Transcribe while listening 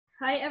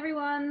Hi,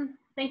 everyone.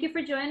 Thank you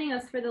for joining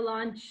us for the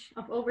launch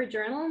of Over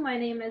Journal. My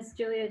name is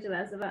Julia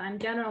Jelezova. I'm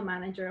General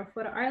Manager of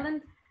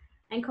PhotoIreland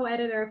and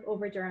co-editor of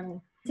Over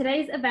Journal.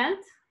 Today's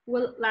event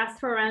will last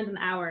for around an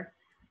hour.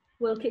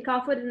 We'll kick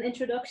off with an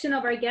introduction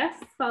of our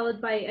guests, followed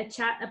by a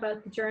chat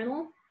about the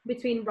journal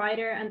between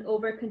writer and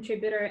Over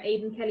contributor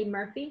Aidan Kelly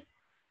Murphy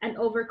and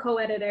Over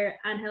co-editor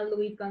Ángel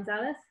Luis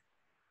González.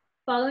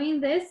 Following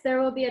this, there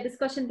will be a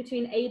discussion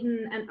between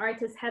Aidan and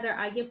artist Heather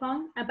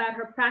Agyepong about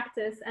her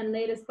practice and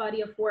latest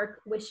body of work,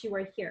 Wish You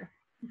Were Here,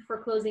 for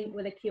closing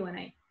with a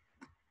Q&A.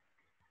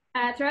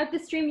 Throughout the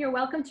stream, you're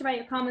welcome to write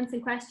your comments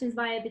and questions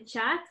via the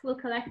chat. We'll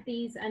collect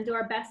these and do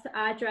our best to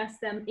address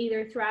them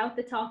either throughout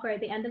the talk or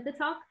at the end of the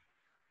talk.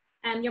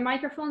 Your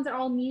microphones are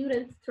all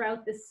muted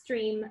throughout the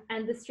stream,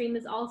 and the stream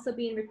is also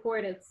being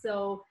recorded,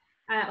 so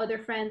other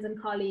friends and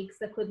colleagues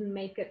that couldn't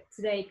make it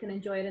today can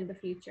enjoy it in the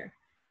future.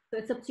 So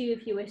it's up to you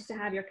if you wish to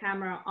have your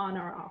camera on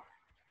or off.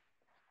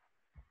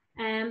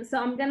 So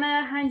I'm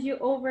gonna hand you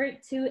over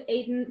to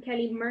Aidan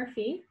Kelly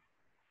Murphy.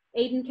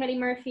 Aidan Kelly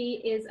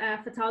Murphy is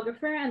a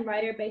photographer and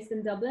writer based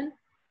in Dublin.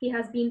 He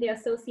has been the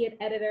associate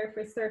editor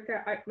for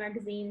Circa Art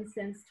Magazine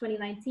since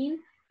 2019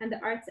 and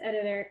the arts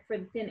editor for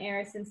Thin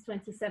Air since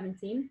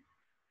 2017.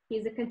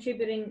 He's a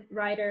contributing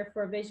writer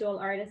for Visual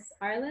Artists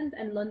Ireland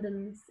and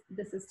London's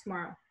This Is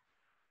Tomorrow,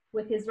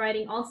 with his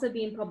writing also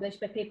being published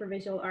by Paper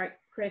Visual Art,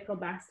 Critical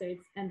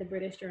Bastards, and the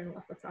British Journal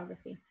of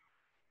Photography.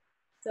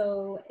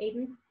 So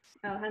Aidan,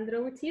 I'll hand it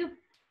over to you.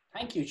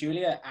 Thank you,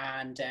 Julia,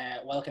 and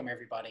welcome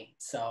everybody.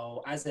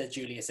 So as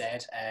Julia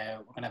said,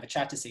 we're gonna have a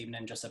chat this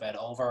evening just about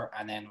Over,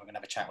 and then we're gonna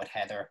have a chat with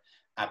Heather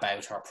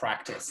about her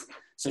practice.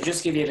 So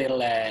just give you a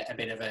little, a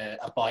bit of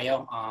a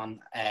bio on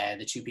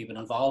the two people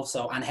involved.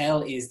 So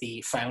Ángel is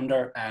the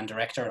founder and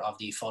director of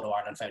the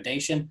PhotoIreland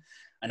Foundation,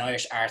 an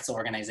Irish arts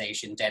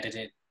organisation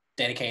dedicated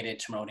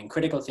to promoting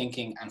critical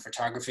thinking and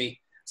photography,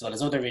 as well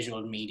as other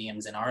visual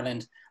mediums in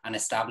Ireland, and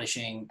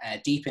establishing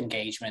deep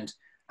engagement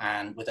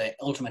and with the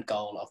ultimate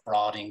goal of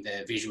broadening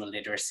the visual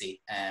literacy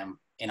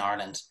in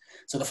Ireland.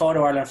 So the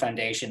PhotoIreland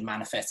Foundation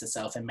manifests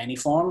itself in many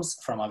forms,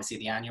 from obviously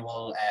the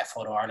annual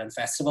PhotoIreland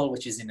Festival,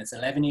 which is in its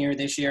 11th year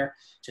this year,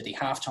 to the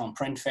half-tone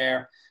print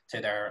fair,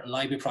 to their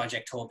library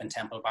project hub in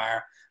Temple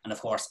Bar, and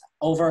of course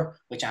Over,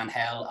 which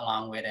Ángel,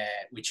 along with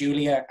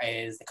Julia,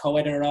 is the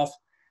co-editor of.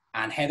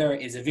 And Heather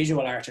is a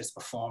visual artist,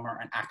 performer,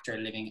 and actor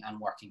living and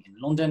working in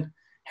London.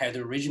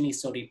 Heather originally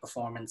studied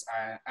performance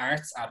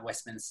arts at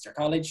Westminster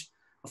College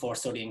before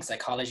studying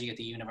psychology at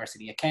the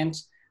University of Kent,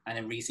 and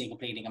then recently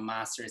completing a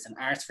master's in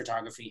arts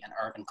photography and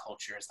urban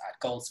cultures at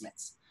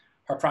Goldsmiths.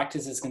 Her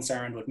practice is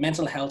concerned with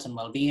mental health and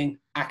well-being,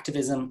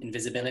 activism,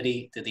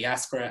 invisibility, the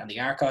diaspora, and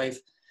the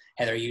archive.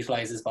 Heather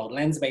utilises both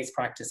lens-based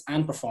practice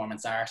and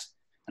performance art,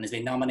 and has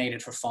been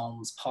nominated for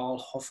FOAM's Paul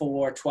Huff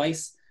Award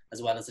twice,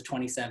 as well as the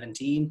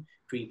 2017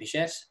 Prix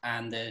Pichette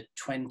and the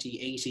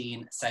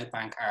 2018 South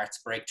Bank Arts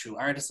Breakthrough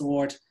Artist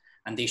Award,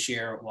 and this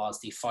year was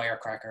the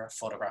Firecracker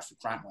Photographic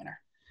Grant winner.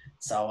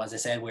 So as I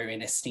said, we're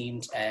in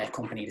esteemed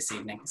company this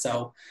evening.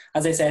 So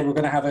as I said, we're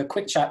going to have a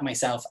quick chat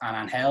myself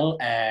and Ángel,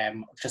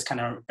 just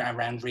kind of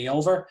around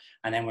Over,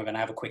 and then we're going to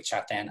have a quick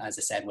chat then, as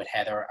I said, with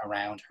Heather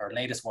around her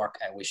latest work,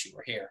 I Wish You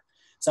Were Here.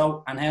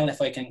 So Ángel,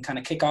 if I can kind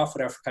of kick off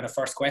with our kind of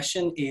first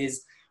question,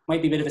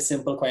 might be a bit of a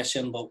simple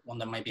question, but one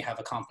that might have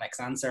a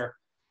complex answer.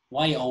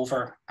 Why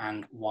Over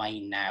and why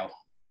now?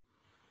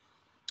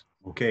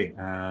 Okay,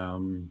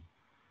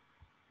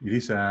 it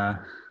is a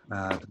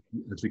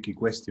tricky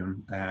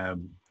question,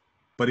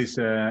 but it's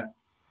I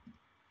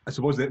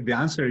suppose the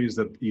answer is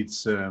that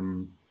it's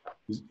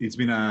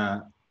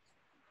been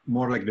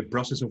more like the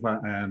process of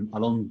a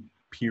long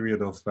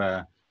period of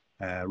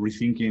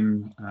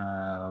rethinking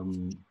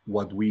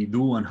what we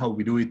do and how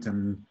we do it,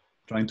 and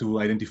trying to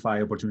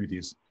identify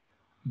opportunities.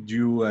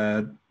 You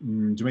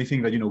may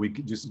think that we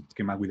just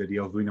came up with the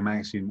idea of doing a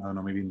magazine, I don't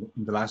know, maybe in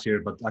the last year,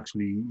 but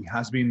actually it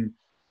has been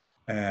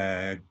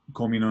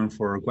coming on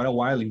for quite a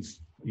while.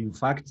 In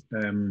fact,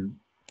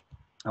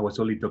 I was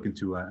only talking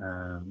to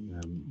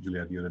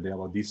Julia the other day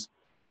about this.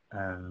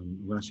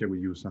 I'm going to share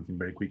with you something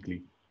very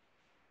quickly.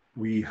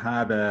 We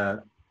had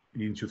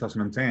in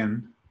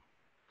 2010,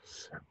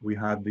 we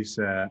had this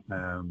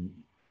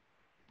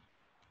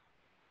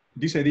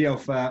this idea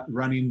of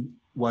running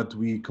what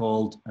we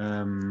called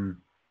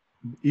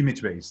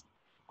image-based,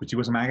 which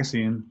was a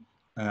magazine,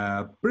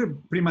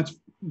 pretty much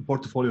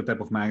portfolio type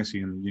of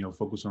magazine,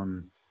 focus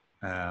on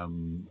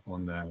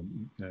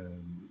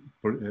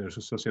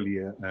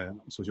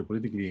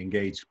socio-politically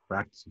engaged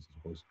practices, I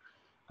suppose.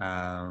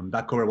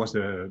 That cover was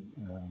the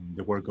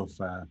work of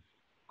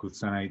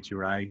Kutsana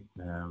Ichirai,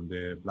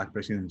 the Black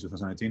president in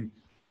 2018.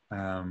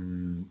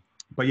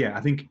 But yeah, I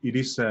think it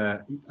is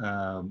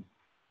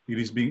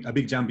being a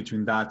big jump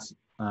between that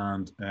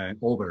and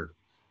Over.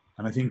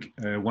 And I think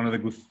one of the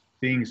good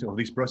things of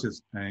this process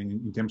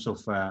in terms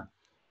of kind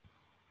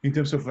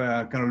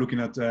of looking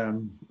at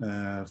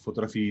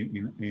photography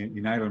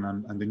in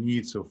Ireland and the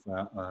needs of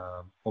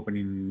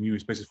opening new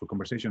spaces for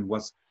conversation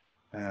was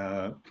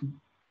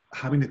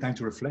having the time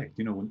to reflect.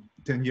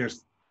 10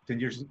 years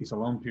is a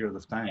long period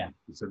of time. Yeah.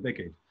 It's a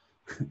decade.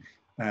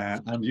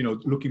 And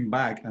looking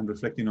back and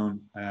reflecting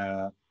on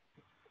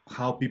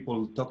how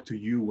people talked to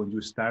you when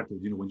you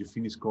started, when you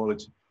finished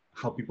college,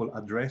 how people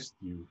addressed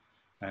you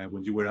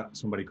when you were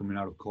somebody coming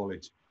out of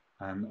college,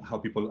 and how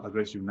people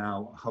address you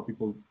now, how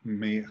people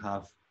may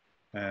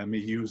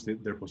use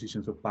their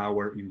positions of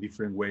power in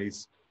different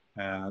ways.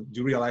 Do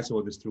you realize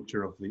about the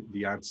structure of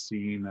the art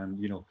scene and,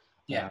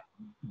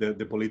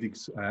 the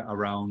politics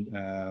around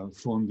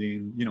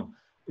funding,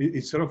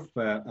 it's sort of,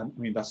 I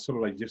mean, that's sort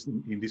of like just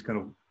in this kind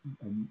of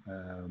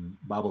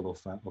bubble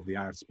of the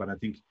arts. But I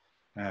think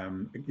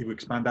if we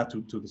expand that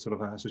to the sort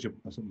of a social,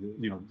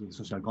 the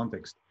social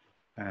context,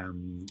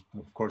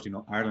 of course,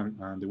 Ireland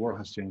and the world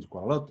has changed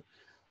quite a lot.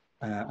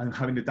 And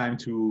having the time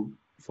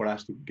for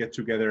us to get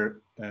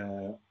together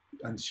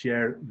and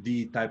share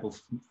the type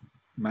of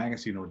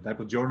magazine or type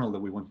of journal that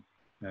we want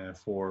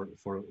for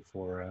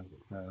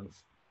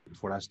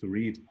us to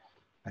read,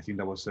 I think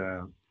that was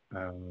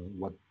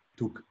what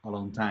took a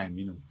long time,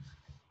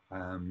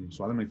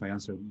 so I don't know if I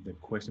answered the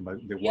question, but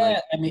the why. Yeah,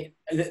 I mean,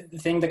 the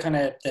thing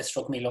that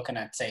struck me looking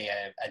at, say,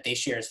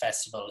 this year's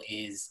festival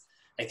is,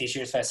 like, this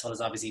year's festival is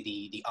obviously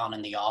the on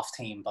and the off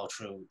theme, both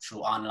through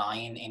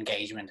online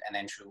engagement and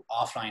then through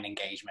offline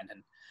engagement.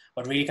 And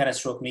what really kind of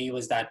struck me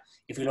was that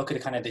if we look at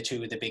kind of the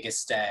two of the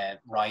biggest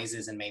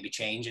rises and maybe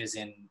changes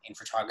in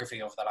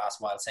photography over the last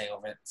while, say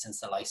since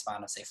the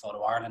lifespan of, say,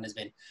 PhotoIreland, has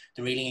been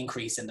the really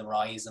increase in the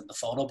rise of the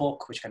photo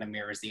book, which kind of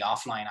mirrors the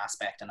offline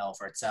aspect and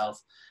over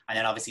itself. And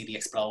then obviously the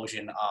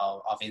explosion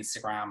of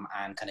Instagram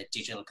and kind of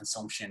digital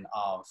consumption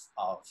of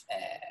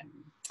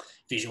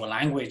visual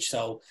language.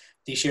 So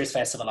this year's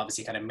festival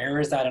obviously kind of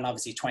mirrors that, and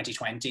obviously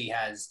 2020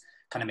 has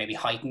kind of maybe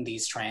heightened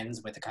these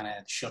trends with the kind of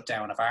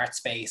shutdown of art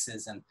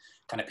spaces and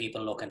kind of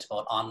people looking to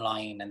both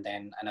online. And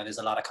then I know there's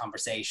a lot of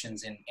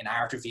conversations in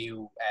Art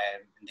Review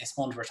in this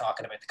month. We're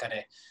talking about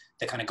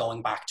the kind of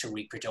going back to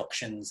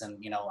reproductions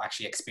and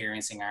actually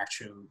experiencing art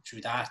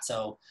through that.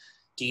 So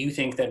do you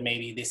think that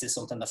maybe this is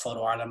something that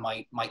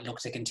PhotoIreland might look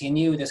to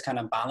continue, this kind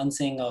of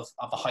balancing of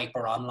a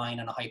hyper online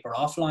and a hyper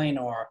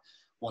offline, or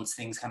once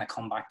things kind of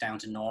come back down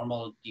to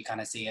normal, you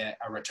kind of see a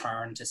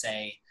return to,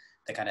 say,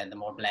 the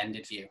more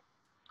blended view?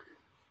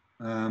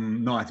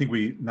 No, I think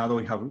now that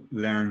we have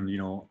learned,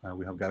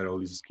 we have gathered all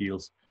these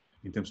skills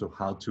in terms of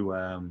how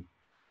to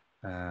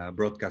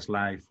broadcast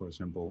live, for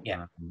example.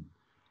 Yeah.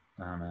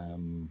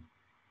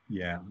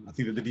 Yeah, I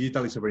think that the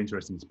digital is a very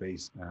interesting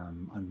space.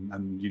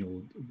 And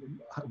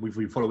we've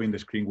been following the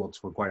screen walks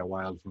for quite a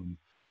while from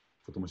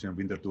Photomuseum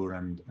Winter Tour,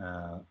 and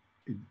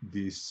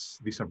these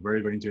are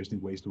very, very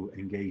interesting ways to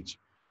engage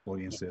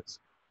audiences.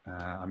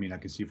 I mean, I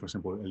can see, for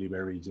example, Ellie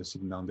Berry just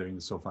sitting down there in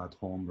the sofa at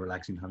home,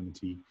 relaxing, having a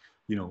tea.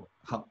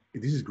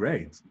 This is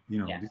great.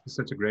 This is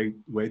such a great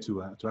way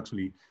to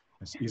actually.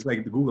 It's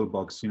like the Google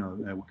box. We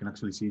can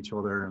actually see each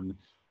other and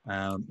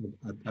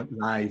at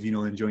live.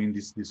 Enjoying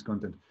this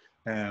content.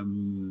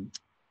 And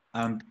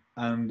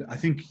I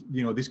think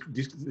this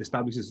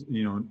establishes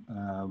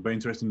very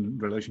interesting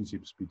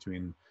relationships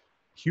between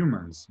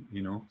humans.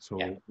 So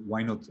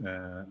why not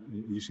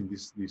using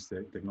this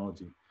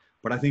technology?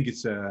 But I think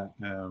it's a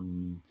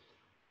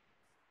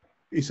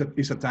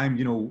time,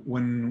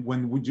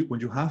 when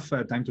you have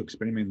time to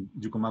experiment,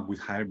 you come up with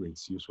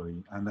hybrids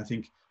usually, and I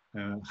think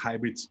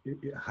hybrids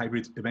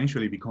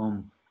eventually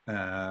become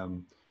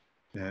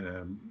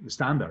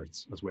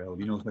standards as well.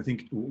 I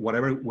think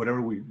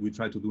whatever we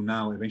try to do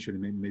now eventually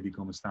may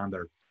become a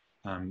standard,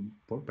 and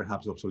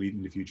perhaps obsolete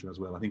in the future as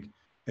well. I think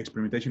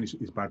experimentation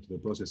is part of the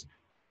process.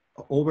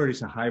 Over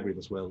is a hybrid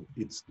as well.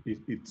 It's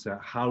a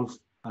half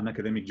an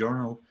academic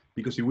journal,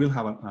 because you will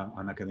have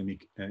an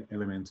academic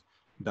element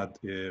that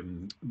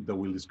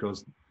we'll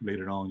discuss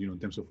later on, in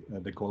terms of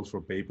the calls for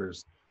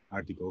papers,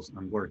 articles,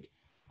 and work.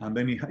 And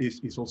then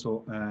it's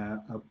also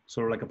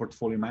sort of like a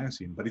portfolio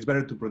magazine. But it's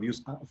better to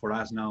produce for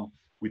us now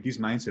with this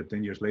mindset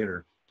 10 years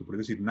later, to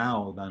produce it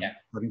now than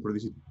having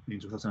produced it in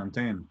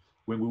 2010,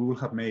 when we will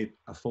have made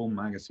a phone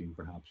magazine,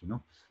 perhaps.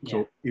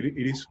 So it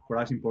is for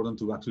us important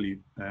to actually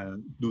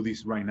do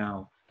this right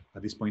now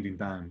at this point in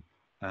time.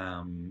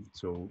 And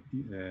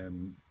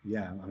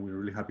we're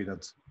really happy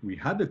that we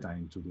had the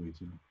time to do it.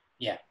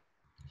 Yeah.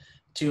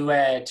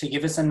 To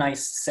give us a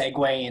nice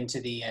segue into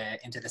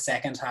the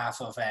second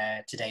half of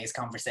today's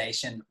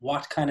conversation,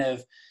 what kind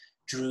of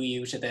drew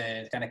you to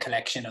the kind of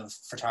collection of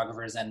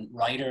photographers and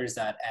writers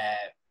that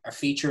are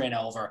featuring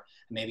over,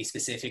 maybe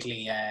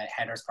specifically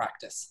Heather's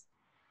practice?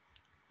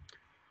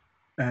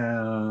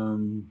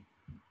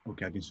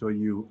 Okay, I can show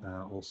you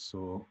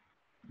also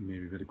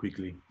maybe very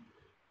quickly.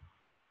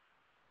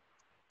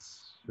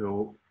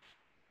 So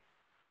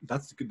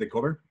that's the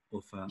cover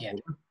of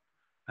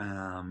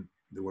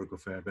the work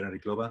of Vera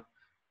Ryklova.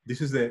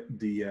 This is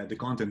the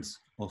contents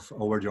of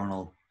our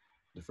journal,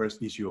 the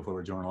first issue of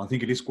our journal. I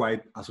think it is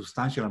quite a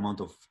substantial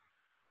amount of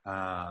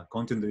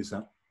content. There is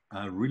a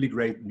really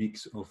great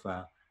mix of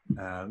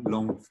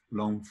long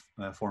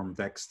form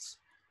texts,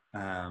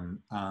 and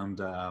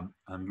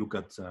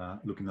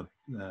looking at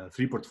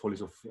 3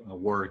 portfolios of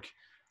work,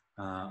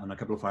 and a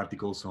couple of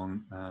articles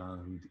on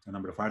a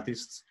number of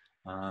artists,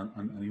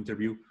 and an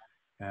interview.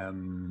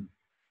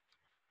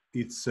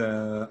 it's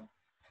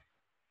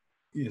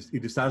yes,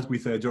 it starts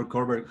with George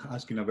Corber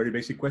asking a very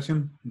basic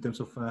question in terms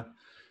of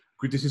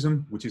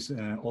criticism, which is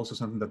also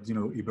something that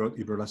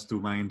it brought us to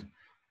mind,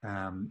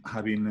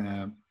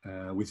 having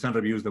with some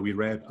reviews that we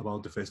read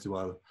about the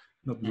festival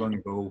not long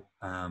ago,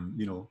 and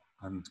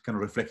kind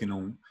of reflecting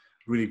on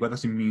really what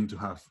does it mean to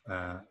have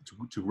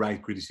to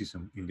write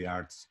criticism in the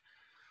arts.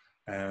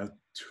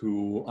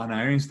 To Anna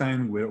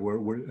Ehrenstein, where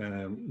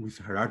with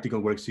her article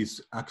where she's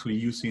actually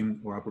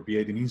using or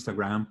appropriating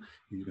Instagram,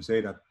 you can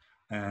say that,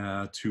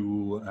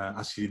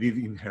 as she did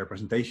in her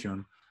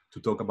presentation, to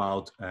talk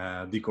about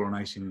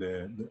decolonizing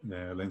the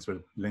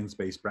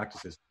lens-based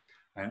practices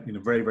in a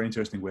very, very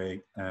interesting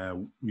way,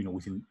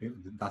 within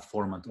that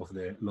format of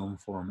the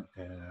long-form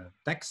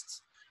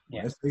texts,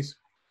 essays.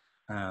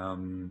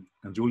 And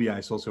Julia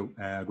is also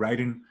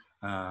writing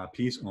a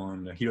piece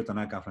on Hiro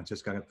Tanaka,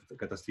 Francesca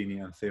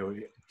Catastini, and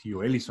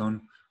Theo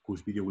Ellison,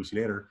 whose video we'll see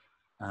later.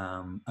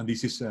 And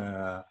this is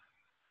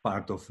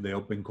part of the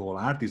open call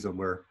artists that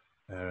were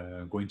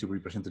going to be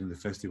presented in the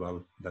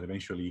festival that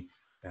eventually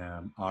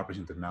are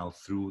presented now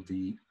through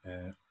the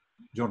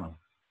journal.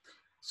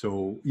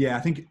 So yeah, I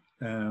think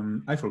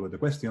I forgot the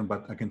question,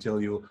 but I can tell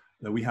you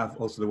that we have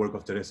also the work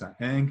of Teresa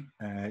Eng.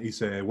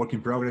 It's a work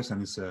in progress,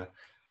 and it's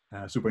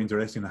super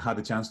interesting. I had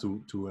the chance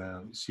to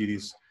see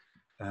this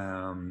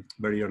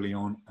very early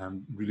on,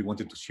 and really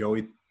wanted to show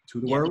it to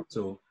the world.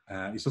 So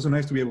it's also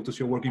nice to be able to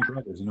show work in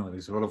progress.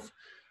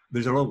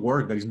 There's a lot of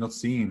work that is not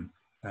seen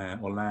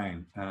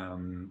online.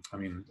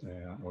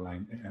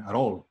 Online at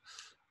all.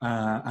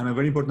 And a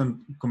very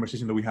important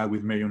conversation that we had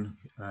with Marion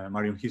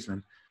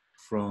Hislen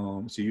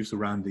she used to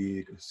run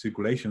the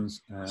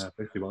Circulations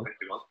Festival,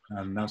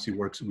 and now she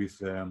works with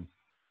the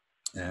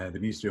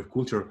Ministry of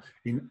Culture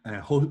in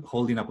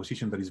holding a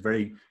position that is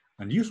very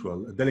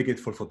unusual, a delegate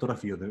for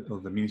photography of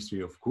the Ministry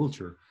of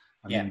Culture.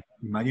 I mean,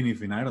 imagine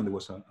if in Ireland there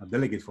was a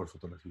delegate for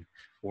photography,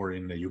 or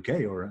in the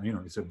UK, or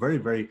it's a very,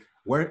 very,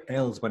 where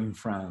else but in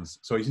France.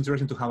 So it's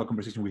interesting to have a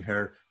conversation with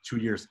her 2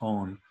 years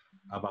on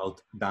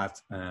about that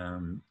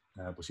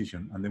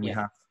position. And then we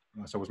have,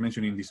 as I was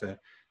mentioning, this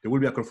there will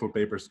be a call for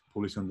papers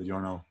published on the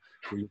journal.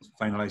 We're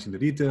finalizing the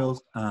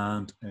details,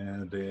 and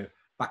the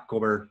back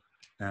cover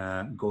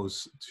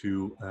goes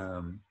to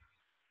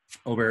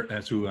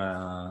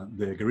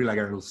the Guerrilla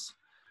Girls,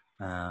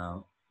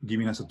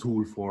 giving us a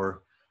tool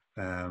for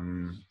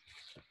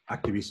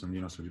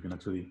activism, so you can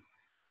actually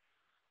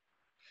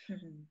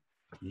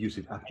use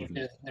it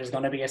actively. There's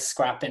going to be a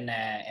scrap in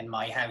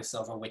my house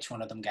over which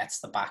one of them gets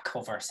the back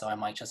cover, so I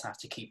might just have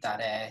to keep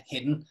that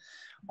hidden,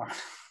 or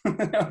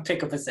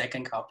pick up a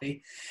second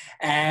copy.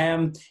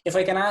 If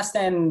I can ask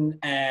then,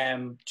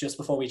 just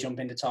before we jump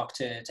in to talk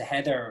to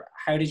Heather,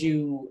 how did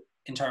you,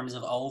 in terms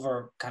of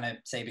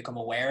become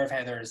aware of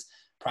Heather's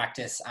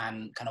practice,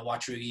 and kind of what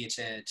drew you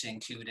to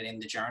include it in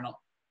the journal?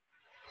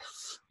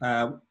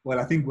 Well,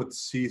 I think what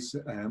she's,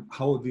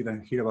 how did I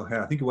hear about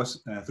her? I think it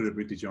was through the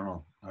British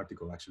Journal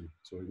article, actually.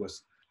 So it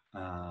was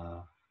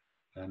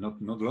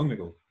not long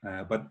ago.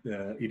 But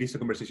it is a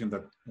conversation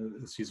that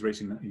she's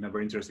raising in a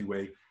very interesting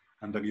way.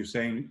 And like you were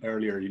saying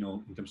earlier,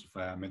 in terms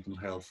of mental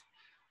health,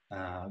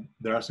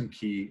 there are some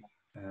key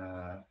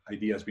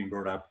ideas being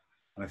brought up.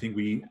 And I think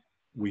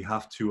we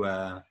have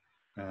to,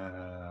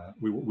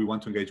 we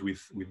want to engage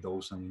with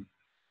those. And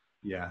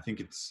yeah, I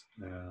think it's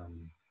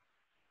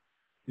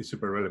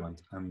super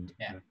relevant, and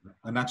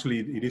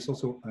actually it is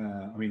also.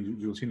 I mean,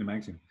 you'll see in the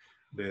magazine,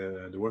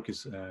 the work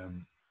is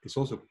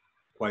also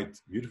quite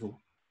beautiful,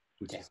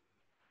 which is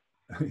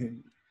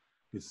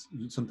it's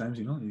sometimes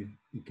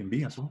it can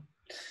be as well.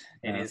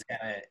 It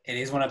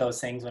is one of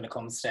those things when it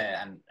comes to,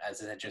 and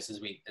as I said, just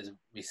as we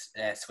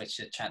switch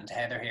to chatting to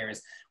Heather here,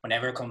 is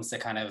whenever it comes to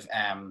kind of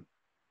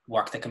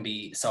work that can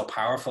be so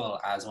powerful,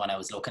 as when I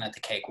was looking at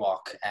the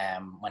cakewalk,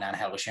 when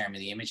Ángel was sharing me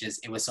the images,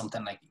 it was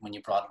something like, when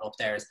you brought it up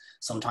there, is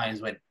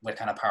sometimes with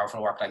kind of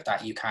powerful work like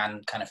that, you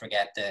can kind of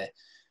forget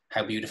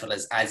how beautiful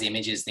as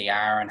images they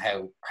are, and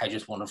how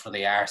just wonderful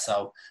they are.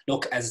 So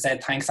look, as I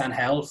said, thanks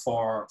Ángel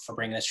for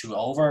bringing us through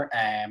over.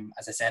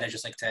 As I said, I'd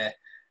just like to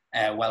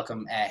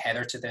welcome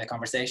Heather to the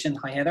conversation.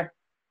 Hi Heather.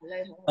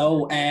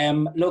 Hello.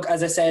 So look,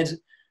 as I said,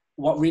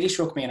 what really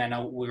struck me, and I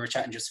know we were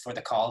chatting just before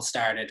the call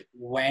started,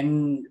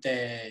 when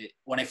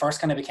I first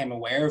kind of became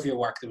aware of your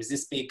work, there was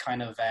this big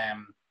kind of,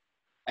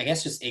 I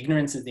guess just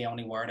ignorance is the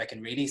only word I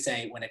can really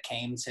say when it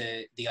came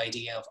to the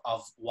idea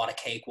of what a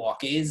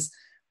cakewalk is,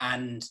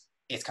 and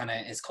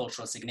its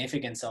cultural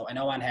significance. So I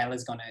know Ángel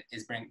is going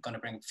to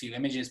bring a few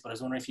images, but I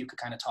was wondering if you could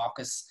kind of talk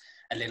us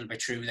a little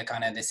bit through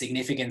the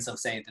significance of,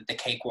 say, the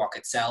cakewalk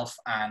itself,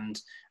 and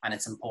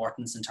its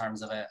importance in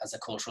terms of as a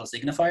cultural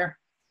signifier.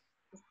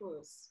 Of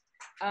course.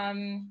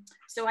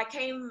 So I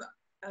came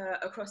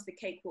across the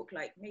cakewalk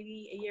like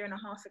maybe a year and a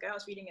half ago. I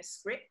was reading a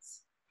script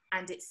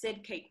and it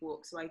said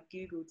cakewalk, so I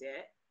Googled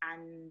it,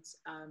 and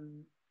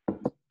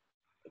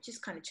it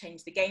just kind of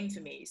changed the game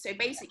for me. So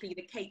basically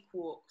the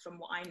cakewalk, from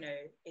what I know,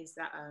 is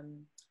that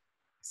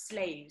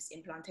slaves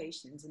in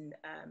plantations in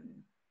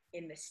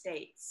the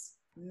States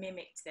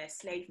mimicked their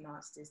slave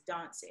masters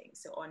dancing.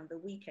 So on the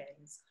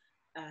weekends,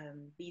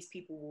 these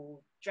people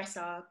will dress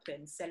up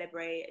and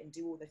celebrate and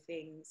do all the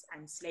things,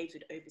 and slaves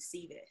would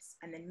oversee this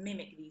and then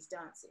mimic these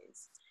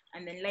dances.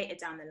 And then later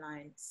down the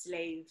line,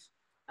 slave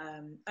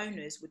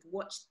owners would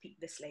watch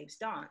the slaves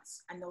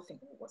dance, and they'll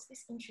think, oh, what's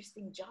this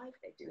interesting jive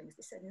they're doing? Is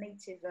this a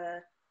native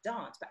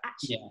dance? But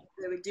actually, what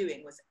they were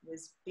doing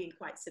was being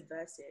quite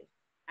subversive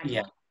and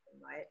harmful,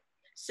 right?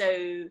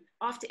 So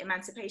after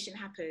emancipation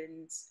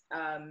happened,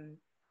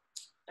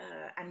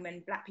 and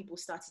when Black people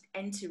started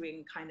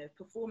entering kind of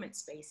performance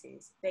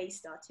spaces, they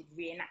started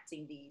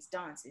reenacting these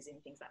dances in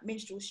things like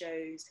minstrel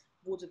shows,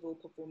 vaudeville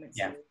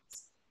performances,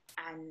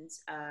 and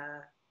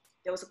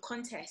there was a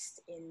contest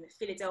in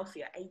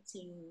Philadelphia,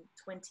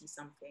 1820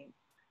 something,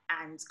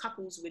 and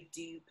couples would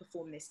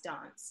perform this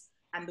dance,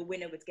 and the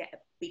winner would get a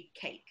big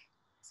cake.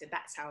 So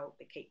that's how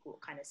the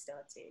cakewalk kind of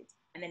started,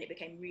 and then it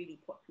became really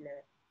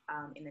popular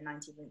in the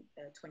 19th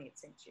and 20th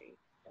century,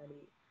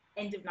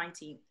 end of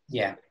 19th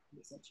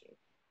century.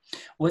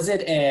 Was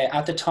it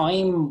at the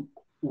time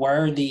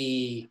where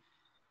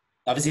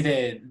obviously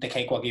the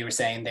cakewalk you were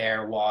saying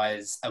there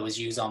was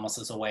used almost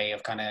as a way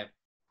of kind of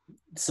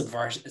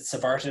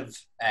subversive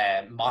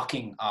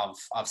mocking of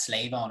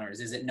slave owners?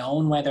 Is it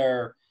known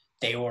whether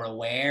they were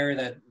aware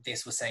that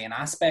this was, say, an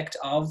aspect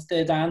of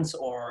the dance,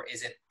 or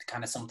is it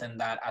kind of something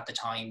that at the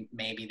time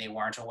maybe they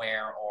weren't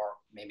aware, or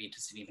maybe it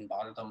just didn't even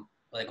bother them?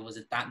 Like, was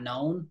it that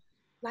known?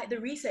 Like,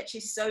 the research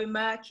is so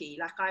murky.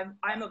 Like,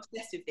 I'm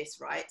obsessed with this,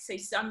 right? So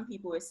some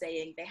people were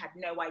saying they had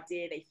no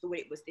idea. They thought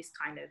it was this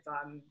kind of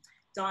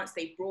dance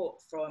they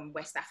brought from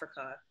West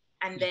Africa.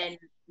 And then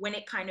when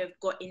it kind of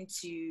got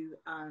into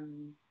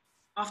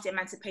after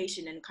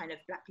emancipation and kind of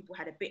Black people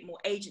had a bit more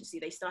agency,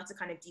 they started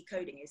kind of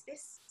decoding, is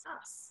this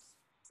us?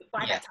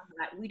 But by that time,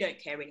 like, we don't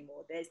care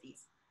anymore. There's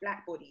these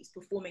Black bodies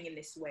performing in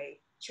this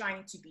way,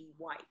 trying to be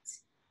white.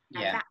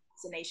 And that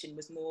fascination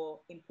was more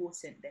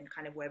important than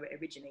kind of where it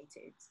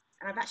originated.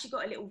 And I've actually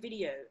got a little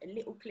video, a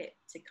little clip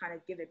to kind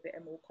of give a bit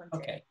of more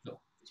context,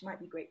 which might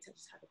be great to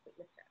just have a quick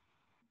look at.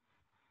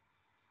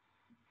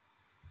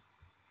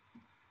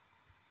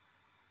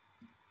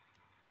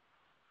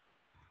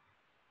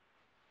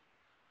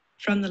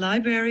 From the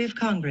Library of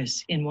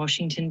Congress in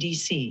Washington,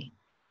 D.C.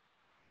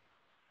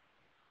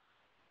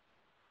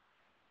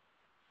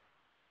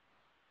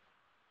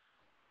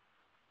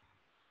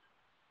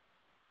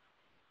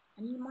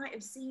 And you might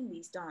have seen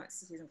these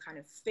dances in kind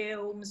of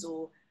films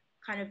or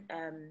kind of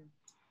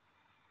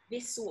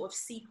this sort of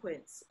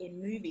sequence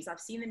in movies.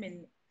 I've seen them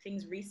in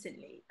things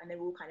recently, and they're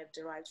all kind of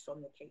derived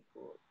from the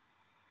cakewalk.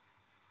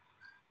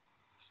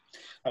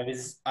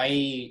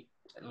 I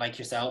like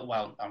yourself,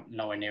 well, I'm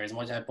nowhere near as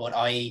much, but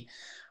I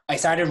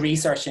started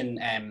researching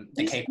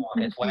the cakewalk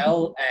as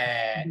well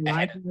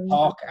ahead of the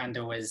talk, and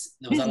there was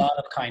a lot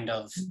of kind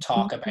of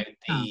talk about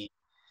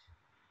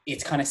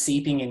it's kind of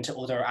seeping into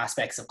other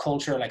aspects of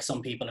culture. Like,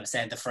 some people have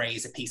said the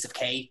phrase "a piece of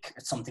cake,"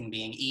 something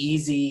being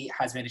easy,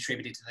 has been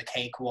attributed to the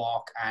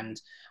cakewalk. And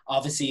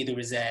obviously there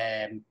was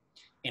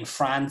in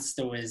France,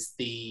 there was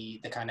the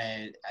kind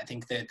of, I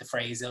think the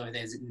phrase of it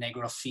is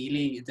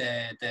negrophilie,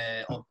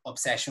 the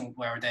obsession,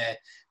 where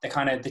the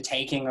kind of the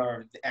taking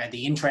or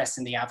the interest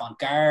in the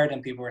avant-garde,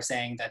 and people were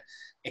saying that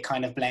it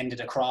kind of blended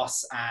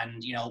across,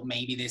 and, you know,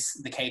 maybe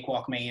the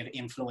cakewalk may have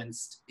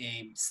influenced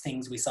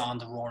things we saw in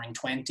the Roaring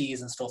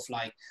Twenties and stuff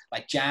like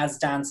jazz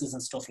dances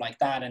and stuff like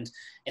that. And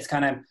it's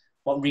kind of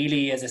what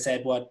really, as I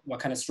said, what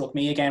kind of struck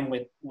me again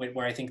with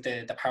where I think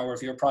the power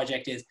of your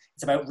project is,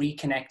 it's about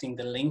reconnecting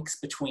the links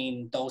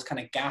between those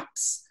kind of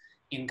gaps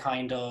in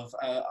kind of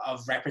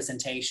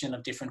representation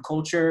of different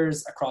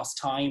cultures across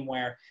time,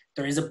 where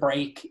there is a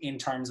break in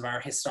terms of our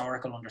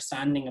historical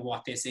understanding of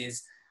what this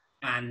is,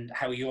 and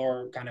how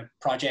your kind of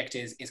project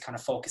is kind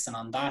of focusing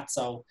on that.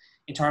 So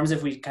in terms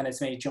of, we kind of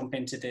maybe jump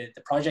into the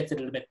project a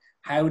little bit,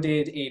 how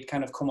did it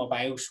kind of come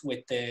about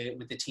with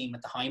the team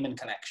at the Hyman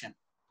Collection?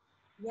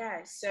 Yeah,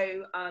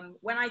 so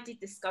when I did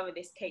discover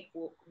this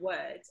cakewalk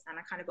word, and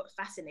I kind of got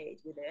fascinated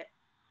with it,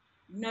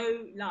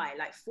 no lie,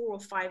 like 4 or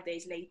 5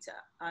 days later,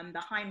 the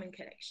Hyman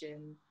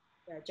Collection,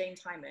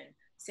 James Hyman,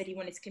 said he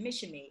wanted to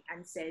commission me,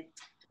 and said,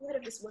 have you heard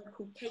of this word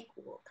called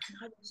cakewalk? And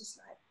I was just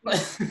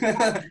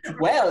like,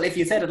 well, if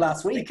you said it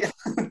last week.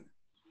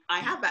 I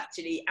have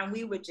actually, and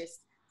we were just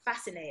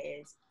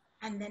fascinated.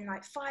 And then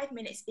like 5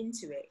 minutes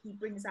into it, he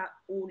brings out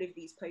all of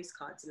these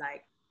postcards,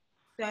 like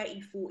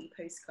 30, 40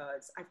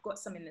 postcards. I've got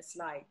some in the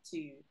slide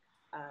too.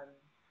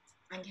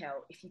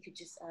 Ángel, if you could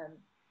just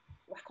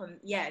whack on,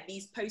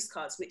 these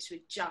postcards, which were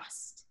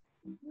just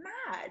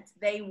mad.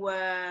 They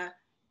were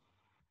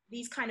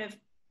these kind of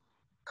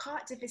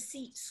carte de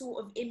visite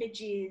sort of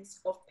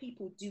images of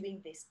people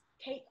doing this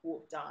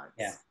cakewalk dance.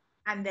 Yeah.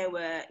 And there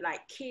were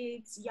like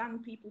kids,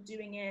 young people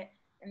doing it.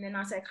 And then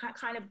as I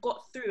kind of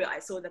got through it, I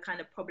saw the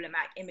kind of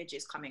problematic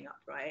images coming up,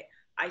 right?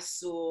 I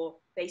saw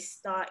they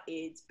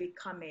started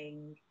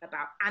becoming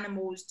about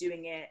animals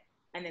doing it,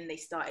 and then they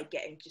started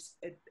getting just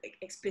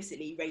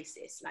explicitly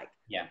racist, like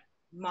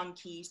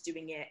monkeys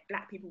doing it,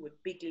 Black people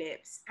with big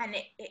lips. And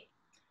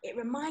it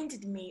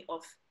reminded me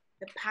of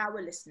the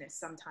powerlessness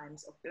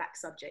sometimes of Black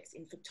subjects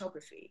in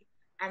photography,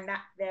 and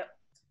that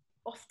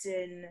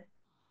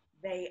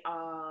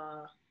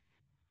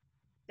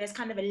there's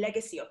kind of a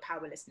legacy of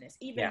powerlessness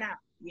even now,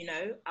 you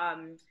know.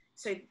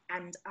 So,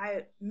 and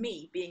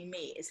me being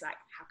me is like,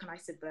 how can I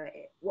subvert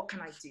it? What can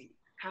I do?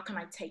 How can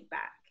I take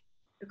back?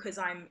 Because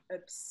I'm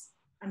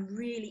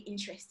really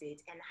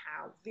interested in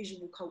how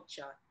visual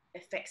culture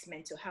affects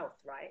mental health,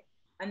 right?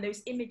 And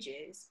those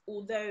images,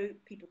 although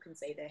people can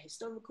say they're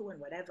historical and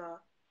whatever,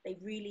 they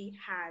really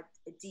had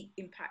a deep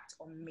impact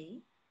on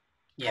me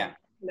and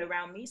people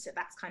around me. So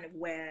that's kind of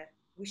where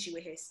Wish You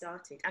Were Here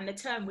started. And the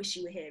term Wish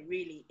You Were Here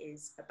really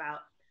is about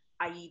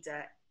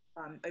Aida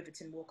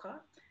Overton Walker.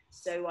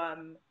 So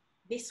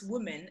this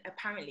woman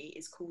apparently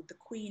is called the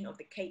Queen of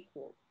the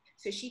Cakewalk.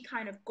 So she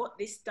kind of got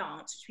this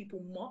dance which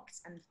people mocked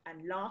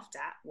and laughed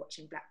at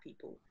watching Black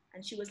people.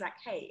 And she was like,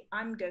 hey,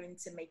 I'm going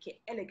to make it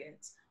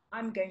elegant.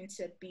 I'm going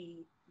to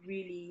be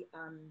really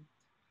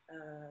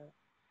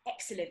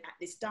excellent at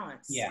this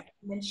dance. And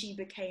then she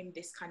became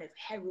this kind of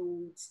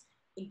herald,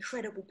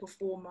 incredible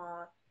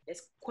performer.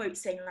 There's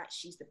quotes saying like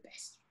she's the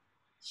best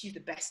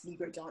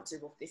Negro dancer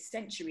of this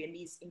century and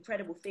these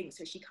incredible things.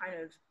 So she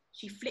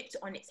flipped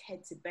it on its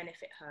head to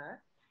benefit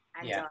her.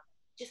 And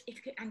just if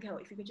you could, Angel,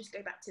 if you could just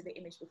go back to the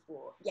image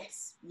before.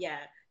 Yes,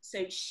 yeah.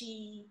 So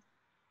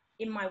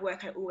in my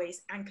work, I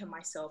always anchor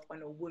myself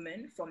on a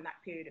woman from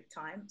that period of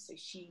time. So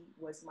she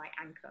was my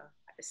anchor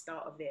at the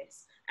start of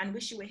this. And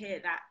Wish You Were Here,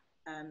 that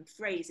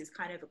phrase is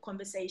kind of a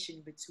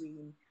conversation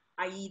between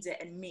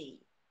Aida and me,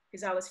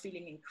 because I was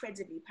feeling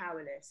incredibly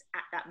powerless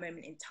at that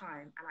moment in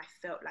time. And I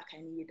felt like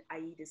I needed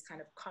Aida's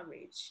kind of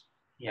courage.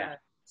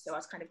 So I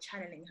was kind of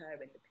channeling her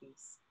in the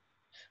piece.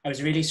 I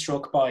was really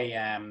struck by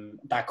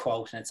that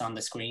quote, and it's on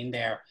the screen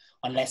there.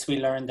 Unless we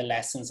learn the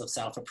lessons of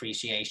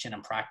self-appreciation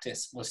and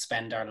practice, we'll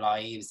spend our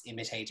lives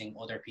imitating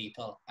other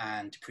people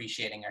and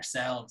depreciating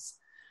ourselves.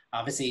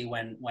 Obviously,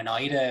 when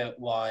Aida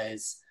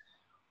was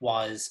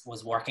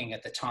working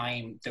at the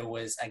time, there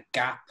was a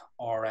gap,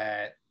 or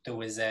there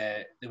was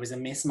a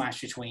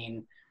mismatch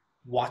between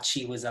what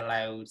she was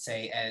allowed,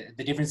 say,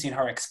 the difference in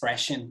her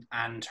expression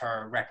and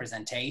her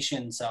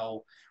representation.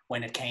 So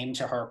when it came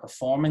to her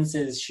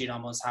performances, she'd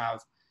almost have,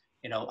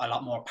 you know, a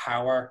lot more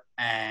power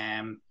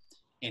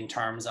in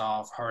terms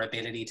of her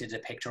ability to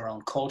depict her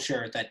own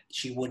culture, that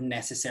she wouldn't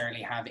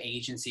necessarily have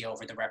agency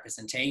over the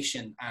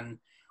representation. And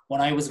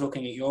when I was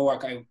looking at your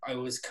work, I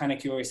was kind of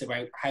curious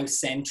about how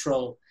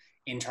central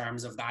in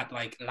terms of that,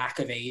 like, lack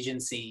of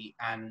agency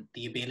and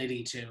the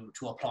ability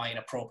to apply an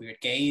appropriate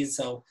gaze.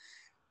 So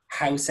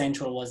how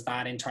central was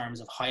that in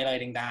terms of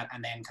highlighting that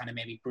and then kind of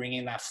maybe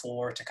bringing that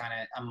forward to kind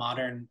of a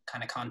modern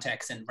kind of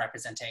context and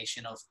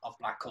representation of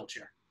Black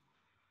culture?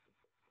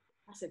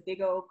 That's a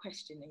big old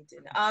question,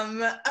 Aidan.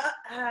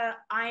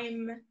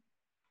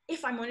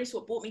 If I'm honest,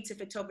 what brought me to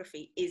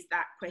photography is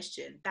that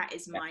question. That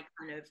is my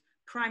kind of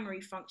primary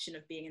function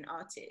of being an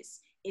artist,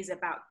 is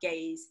about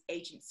gaze,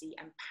 agency,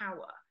 and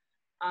power.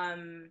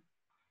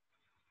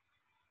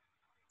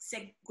 So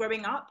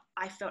growing up,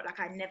 I felt like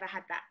I never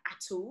had that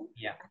at all.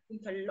 I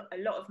think a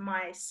lot of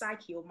my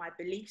psyche or my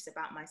beliefs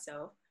about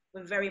myself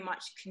were very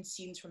much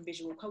consumed from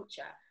visual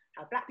culture.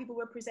 How Black people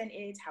were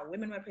presented, how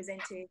women were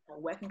presented, how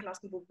working class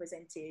people were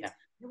presented.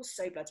 It was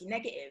so bloody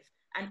negative.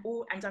 And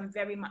I'm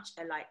very much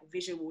a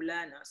visual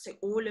learner. So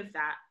all of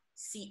that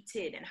seeped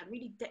in and had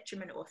really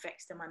detrimental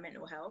effects to my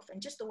mental health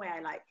and just the way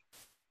I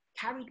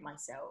carried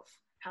myself,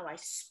 how I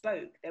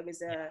spoke. There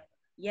was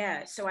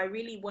so I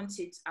really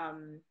wanted,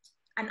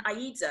 and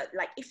Aida,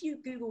 if you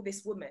Google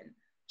this woman,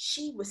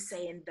 she was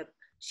saying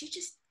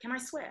can I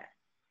swear?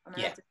 Am I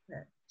allowed to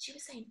swear? She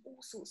was saying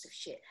all sorts of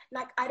shit.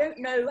 I don't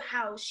know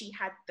how she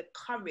had the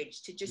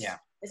courage to just,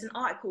 there's an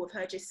article of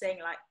her just saying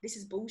this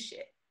is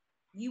bullshit.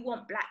 You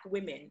want Black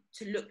women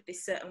to look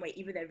this certain way.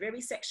 Either they're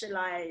very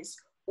sexualized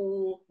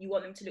or you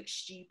want them to look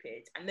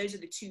stupid. And those are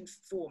the two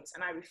forms.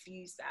 And I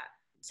refuse that.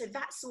 So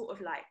that sort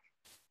of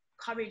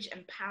courage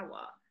and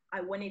power,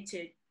 I wanted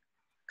to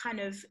kind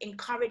of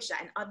encourage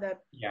that in other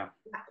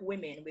Black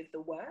women with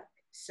the work.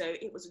 So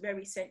it was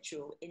very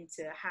central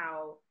into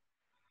how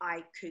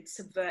I could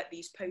subvert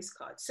these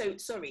postcards. So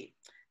sorry,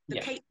 the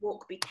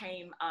cakewalk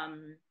became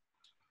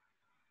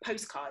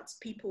postcards.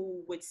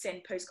 People would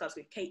send postcards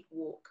with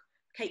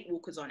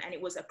cakewalkers on, and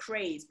it was a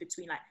craze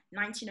between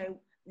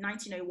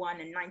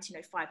 1901 and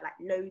 1905.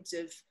 Loads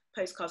of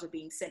postcards were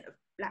being sent of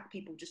Black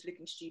people just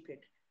looking stupid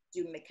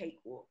doing the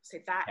cakewalk. So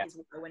that is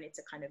what I wanted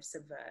to kind of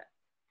subvert.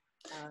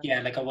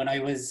 When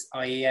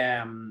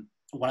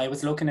I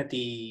was looking at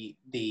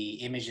the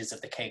images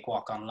of the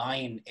cakewalk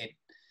online,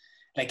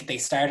 they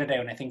started out,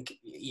 and I think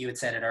you had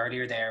said it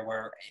earlier there,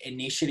 where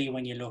initially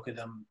when you look at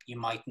them, you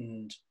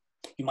mightn't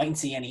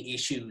see any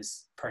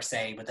issues per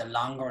se, but the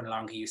longer and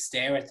longer you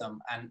stare at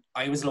them, and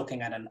I was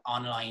looking at an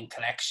online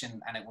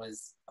collection, and it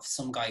was of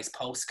some guy's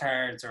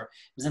postcards, or it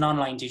was an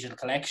online digital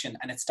collection,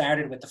 and it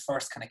started with the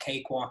first kind of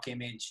cakewalk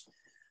image,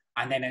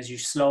 And then as you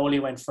slowly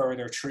went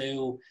further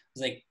through, it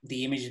was like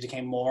the images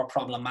became more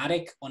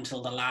problematic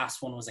until the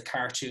last one was a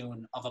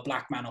cartoon of a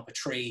black man up a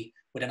tree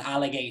with an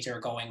alligator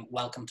going,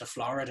 "Welcome to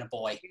Florida,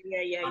 boy."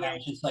 And I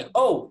was just like,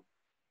 oh,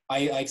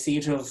 I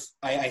seem to have,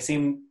 I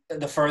seem,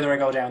 the further I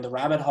go down the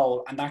rabbit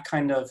hole, and that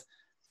kind of,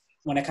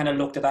 when I kind of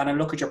looked at that and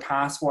look at your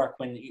past work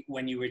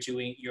when you were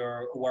doing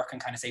your work on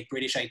kind of say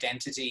British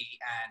identity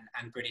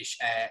and British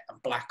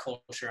black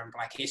culture and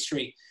black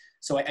history.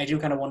 So I do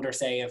kind of wonder,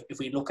 say, if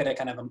we look at a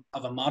kind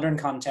of a modern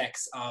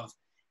context of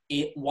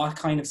it, what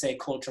kind of, say,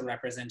 cultural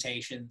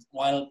representation,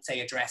 while,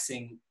 say,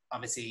 addressing,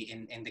 obviously,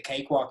 in the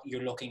cakewalk,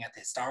 you're looking at the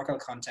historical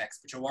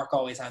context, but your work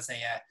always has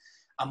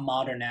a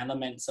modern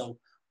element. So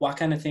what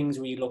kind of things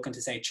were you looking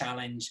to, say,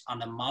 challenge on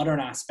the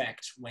modern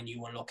aspect when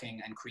you were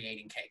looking and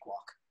creating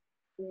Cakewalk?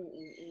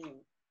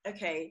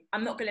 Okay,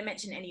 I'm not going to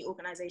mention any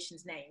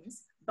organizations'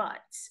 names,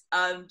 but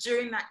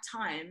during that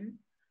time,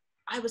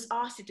 I was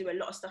asked to do a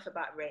lot of stuff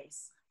about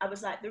race. I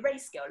was like, the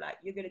race girl, like,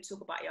 you're going to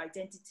talk about your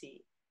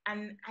identity.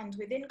 And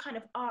within kind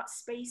of art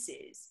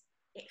spaces,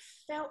 it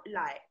felt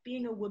like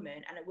being a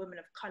woman and a woman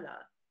of color,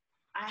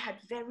 I had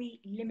very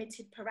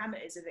limited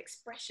parameters of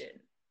expression.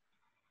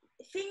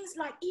 Things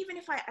like, even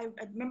if I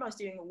remember I was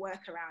doing a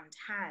work around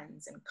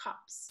hands and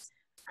cups,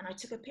 and I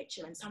took a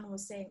picture and someone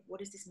was saying, what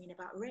does this mean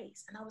about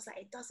race? And I was like,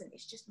 it doesn't,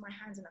 it's just my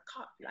hands in a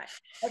cup. Like,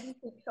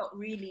 everything felt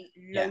really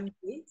loaded.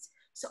 Yeah.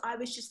 So I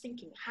was just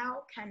thinking,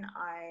 how can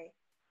I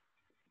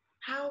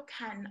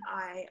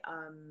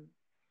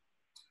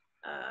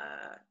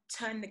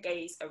turn the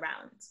gaze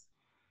around,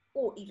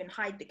 or even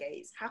hide the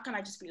gaze? How can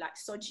I just be like,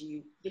 sod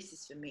you, this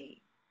is for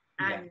me?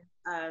 And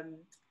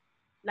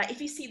like,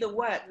 if you see the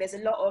work, there's a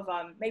lot of,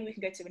 maybe we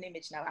can go to an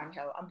image now,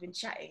 Angel, I've been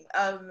chatting.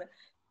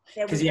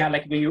 Because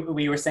like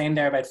we were saying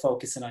there about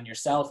focusing on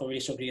yourself, what really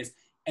struck me is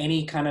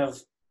any kind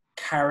of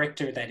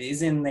character that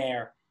is in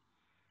there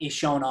is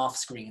shown off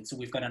screen. So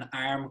we've got an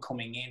arm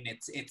coming in.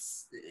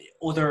 It's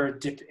other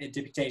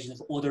depictions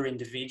of other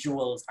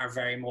individuals are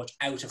very much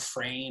out of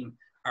frame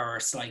or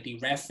slightly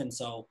referenced.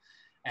 So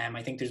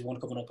I think there's one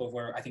coming up of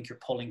where I think you're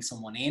pulling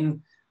someone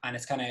in, and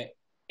it's kind of,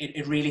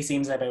 it really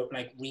seems about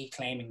like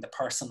reclaiming the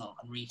personal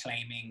and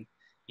reclaiming,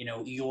 you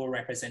know, your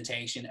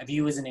representation of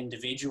you as an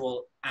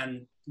individual.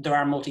 And there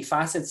are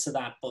multifacets to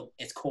that, but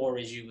its core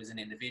is you as an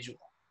individual.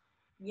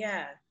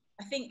 Yeah.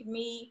 I think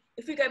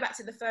if we go back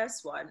to the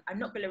first one, I'm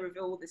not going to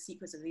reveal the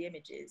secrets of the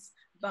images,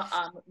 but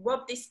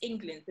Rob This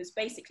England was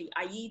basically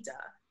Aida.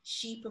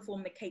 She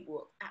performed the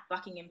cakewalk at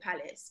Buckingham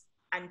Palace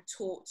and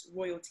taught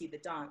royalty the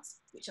dance,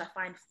 which I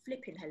find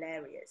flipping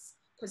hilarious,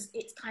 because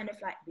it's kind of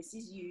like, this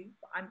is you,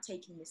 but I'm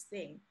taking this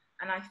thing.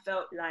 And I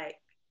felt like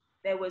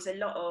there was a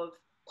lot of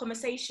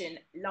conversation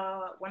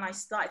when I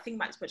started thinking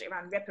about this project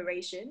around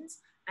reparations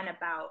and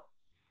about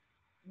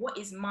what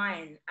is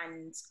mine,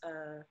 and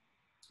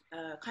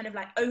kind of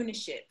like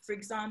ownership. For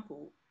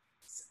example,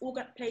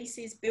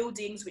 places,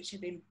 buildings which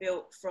have been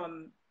built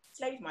from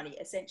slave money,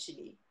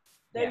 essentially.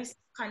 Those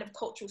kind of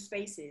cultural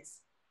spaces,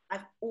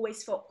 I've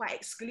always felt quite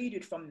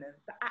excluded from them.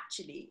 But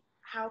actually,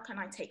 how can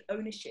I take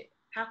ownership?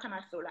 How can I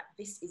feel like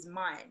this is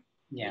mine?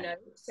 Yeah. You know?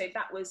 So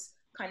that was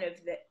kind of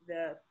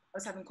I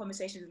was having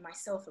conversations with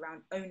myself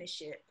around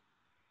ownership.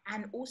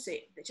 And also,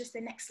 just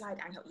the next slide,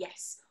 Angel,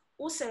 yes.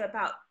 Also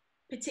about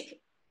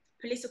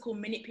political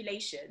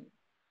manipulation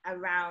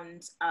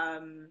around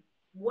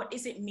what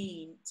does it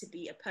mean to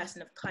be a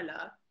person of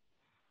color,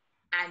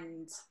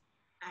 and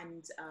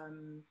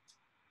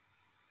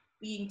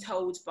being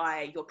told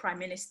by your prime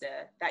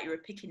minister that you're a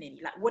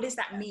pickaninny. Like, what does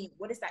that mean?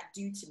 What does that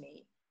do to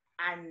me?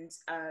 And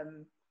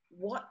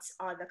what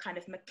are the kind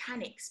of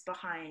mechanics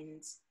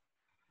behind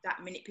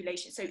that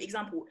manipulation? So,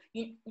 example,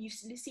 you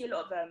see a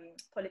lot of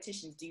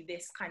politicians do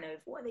this kind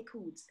of, what are they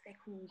called?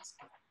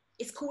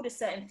 It's called a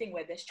certain thing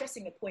where they're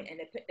stressing a point and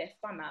they put their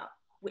thumb out,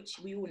 which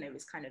we all know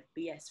is kind of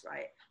BS,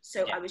 right?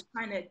 So I was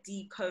trying to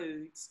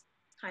decode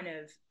kind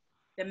of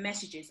the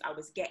messages I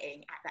was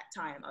getting at that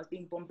time. I was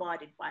being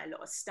bombarded by a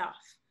lot of stuff.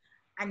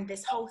 And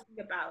this whole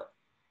thing about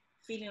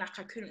feeling like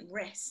I couldn't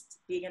rest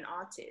being an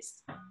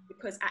artist,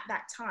 because at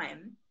that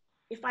time,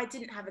 if I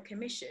didn't have a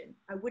commission,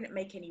 I wouldn't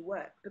make any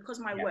work. Because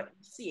my work,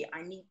 you see it,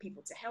 I need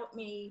people to help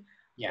me.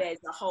 There's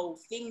a whole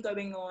thing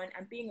going on.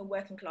 And being a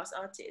working class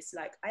artist,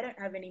 like, I don't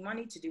have any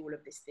money to do all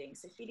of this thing.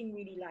 So feeling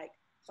really like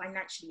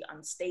financially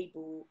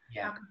unstable.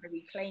 How can I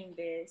reclaim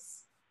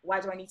this?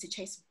 Why do I need to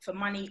chase for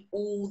money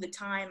all the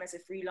time as a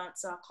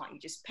freelancer? Can't you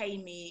just pay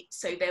me?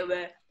 So there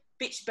were,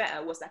 Bitch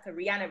Better was like a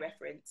Rihanna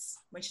reference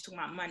when she's talking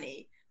about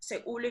money. So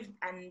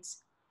and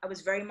I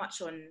was very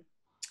much on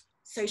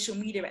social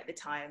media at the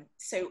time.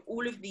 So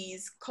all of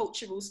these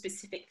cultural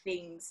specific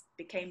things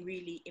became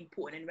really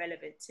important and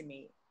relevant to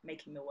me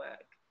making the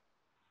work.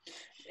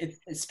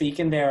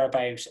 Speaking there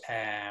about,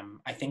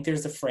 I think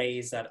there's a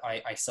phrase that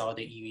I saw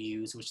that you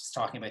use, which is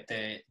talking about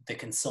the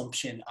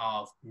consumption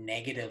of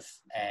negative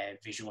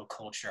visual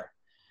culture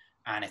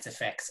and its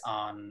effects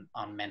on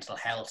mental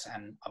health.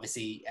 And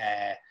obviously,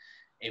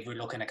 if we're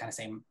looking at kind of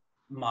saying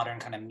modern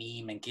kind of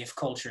meme and GIF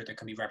culture, there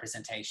can be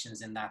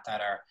representations in that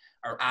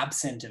are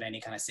absent of any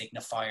kind of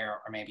signifier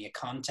or maybe a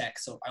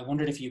context. So I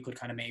wondered if you could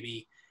kind of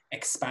maybe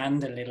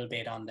expand a little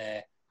bit on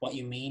what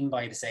you mean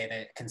by, to say,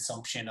 the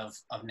consumption of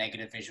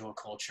negative visual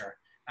culture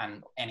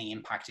and any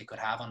impact it could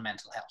have on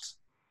mental health.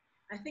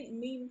 I think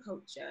meme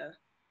culture,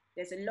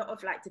 there's a lot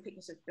of like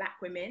depictions of Black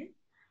women,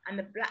 and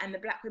the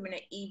black women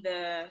are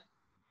either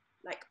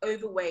like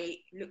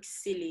overweight, look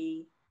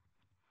silly.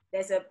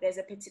 There's a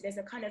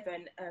kind of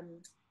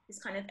this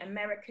kind of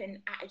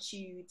American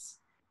attitude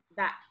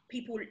that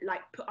people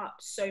like put up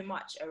so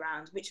much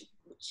around, which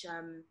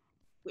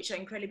are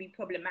incredibly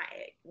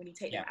problematic when you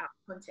take them out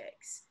of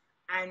context.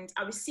 And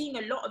I was seeing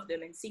a lot of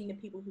them and seeing the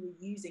people who were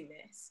using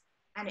this,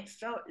 and it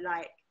felt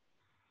like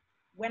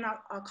when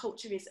our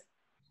culture is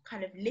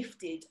kind of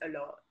lifted a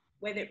lot,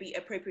 whether it be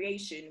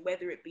appropriation,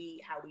 whether it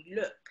be how we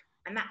look,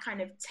 and that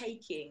kind of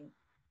taking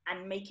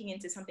and making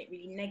into something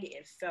really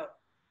negative felt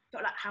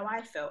like how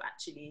I felt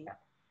actually.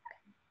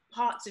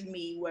 Parts of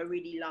me were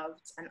really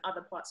loved and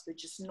other parts were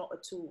just not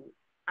at all.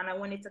 And I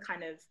wanted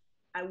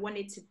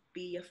to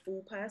be a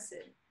full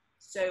person.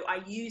 So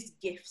I used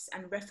GIFs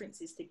and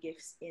references to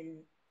GIFs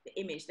in the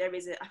image. There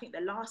is I think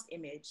the last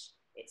image,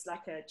 it's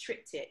like a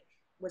triptych,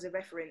 was a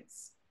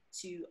reference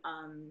to,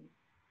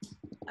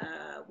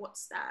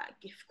 what's that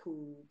GIF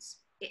called?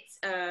 It's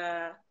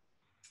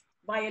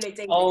Viola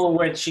Davis. Oh,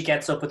 where she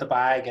gets up with the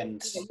bag and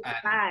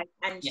I'm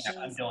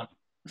done.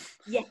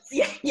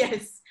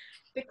 Yes.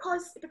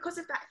 Because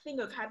of that thing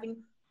of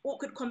having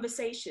awkward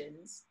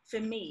conversations for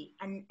me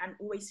and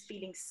always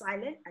feeling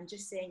silent and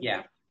just saying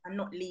yes and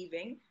not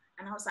leaving.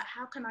 And I was like,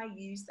 how can I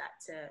use that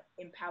to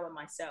empower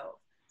myself?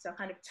 So I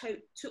kind of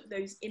took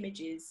those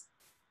images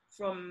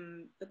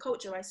from the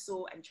culture I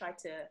saw and tried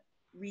to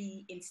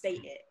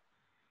reinstate it.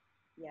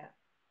 Yeah.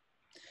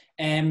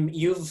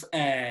 You've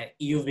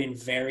been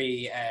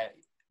very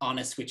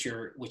honest with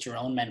your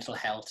own mental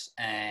health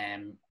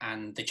and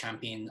the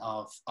champion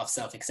of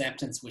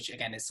self-acceptance, which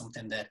again is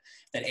something that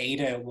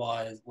Ada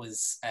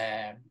was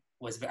a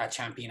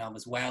champion of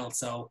as well.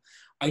 So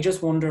I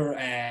just wonder,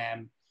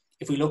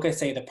 if we look at,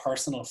 say, the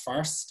personal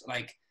first,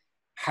 like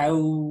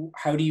how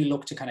do you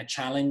look to kind of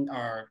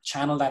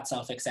channel that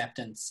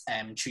self-acceptance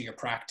through your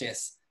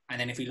practice? And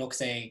then if we look,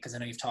 say, because I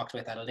know you've talked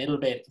about that a little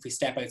bit, if we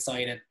step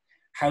outside it,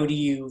 how do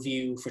you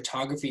view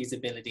photography's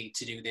ability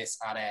to do this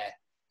at a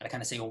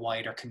kind of, say, a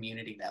wider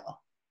community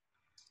level?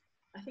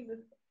 I think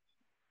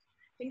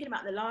thinking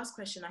about the last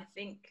question, I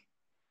think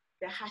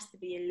there has to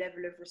be a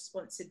level of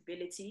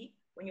responsibility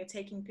when you're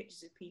taking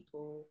pictures of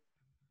people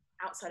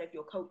outside of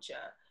your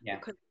culture,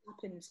 because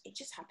it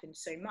just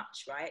happens so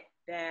much, right?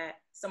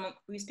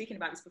 We were speaking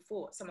about this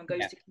before, someone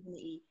goes to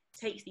community,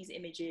 takes these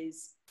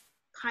images,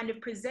 kind of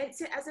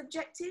presents it as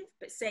objective,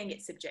 but saying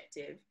it's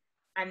subjective.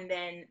 And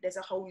then there's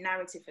a whole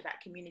narrative for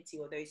that community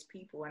or those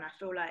people. And I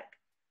feel like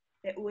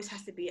there always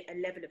has to be a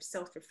level of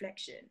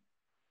self-reflection.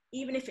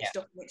 Even if it's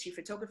documentary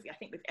photography, I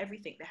think with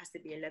everything, there has to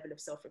be a level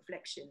of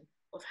self-reflection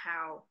of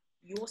how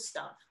your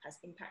stuff has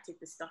impacted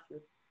the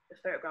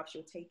photographs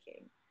you're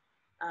taking.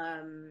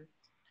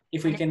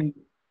 If we can,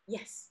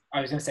 yes.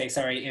 I was going to say,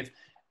 sorry,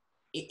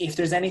 if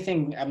there's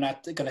anything, I'm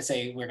not going to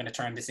say we're going to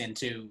turn this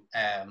into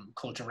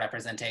cultural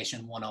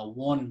representation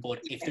 101, but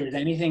if there's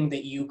anything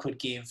that you could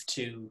give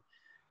to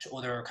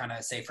other kind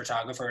of, say,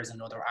 photographers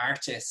and other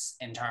artists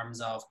in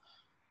terms of,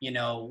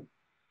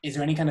 is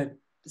there any kind of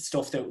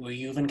stuff that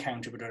you've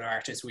encountered with other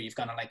artists where you've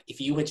kind of like,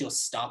 if you had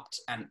just stopped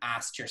and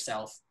asked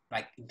yourself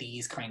like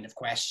these kind of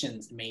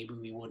questions, maybe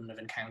we wouldn't have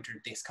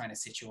encountered this kind of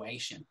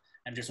situation?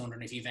 I'm just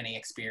wondering if you've any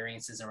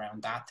experiences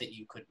around that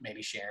you could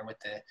maybe share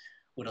with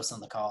us on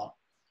the call.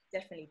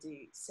 Definitely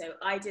do. So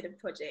I did a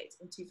project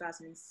in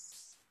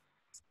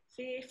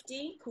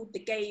 2015 called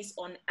The Gaze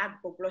on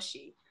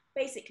Agyepong.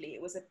 Basically,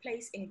 it was a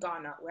place in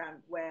Ghana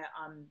where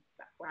I'm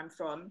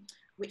from,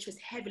 which was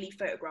heavily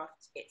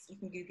photographed. You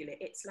can Google it.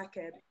 It's like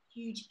a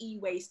huge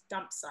e-waste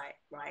dump site,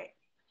 right?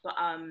 But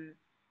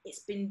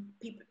it's been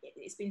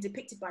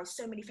depicted by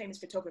so many famous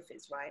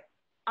photographers, right?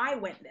 I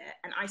went there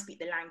and I speak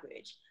the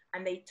language,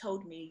 and they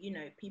told me,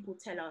 people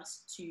tell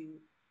us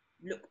to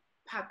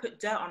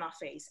put dirt on our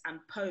face and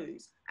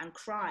pose and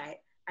cry,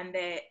 and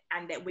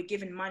that we're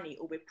given money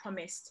or we're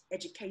promised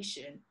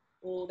education,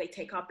 or they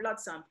take our blood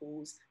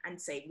samples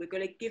and say we're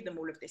going to give them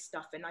all of this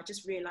stuff. And I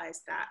just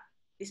realized that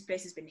this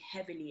place has been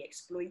heavily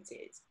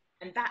exploited,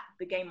 and that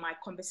began my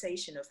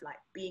conversation of like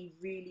being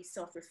really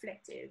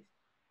self-reflective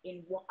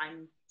in what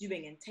I'm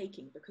doing and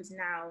taking, because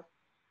now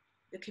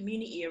the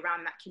community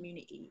around that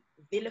community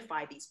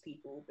vilify these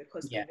people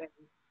because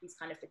these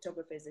kind of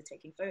photographers are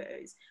taking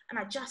photos. And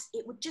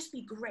it would just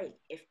be great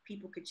if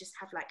people could just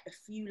have like a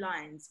few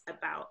lines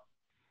about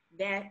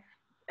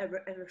a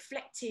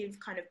reflective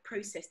kind of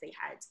process they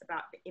had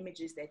about the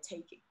images they're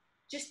taking,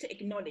 just to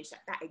acknowledge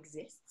that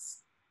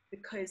exists,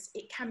 because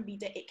it can be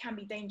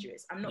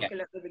dangerous. I'm not going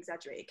to over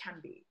exaggerate. It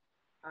can be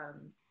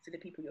for the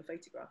people you're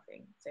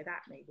photographing. So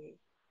that maybe.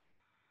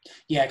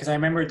 Yeah, because I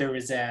remember there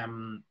was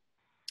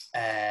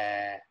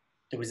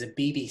there was a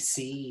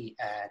BBC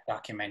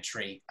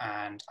documentary,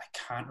 and I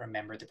can't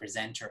remember the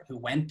presenter who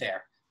went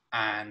there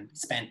and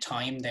spent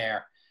time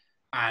there.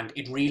 And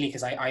it really,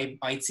 because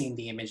I'd seen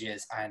the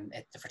images, and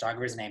the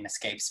photographer's name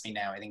escapes me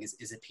now. I think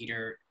is it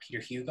Peter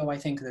Hugo, I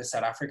think, the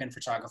South African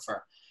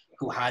photographer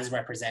who has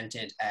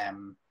represented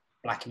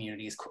Black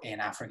communities in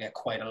Africa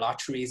quite a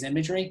lot through his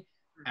imagery.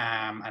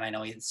 And I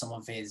know some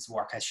of his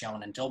work has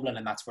shown in Dublin,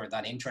 and that's where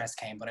that interest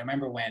came. But I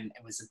remember when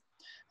it was a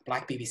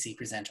Black BBC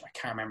presenter, I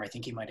can't remember, I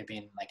think he might have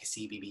been like a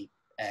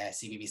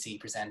CBBC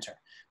presenter,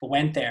 but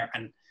went there.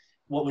 And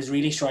what was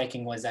really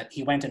striking was that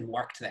he went and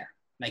worked there.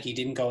 Like, he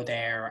didn't go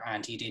there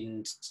and he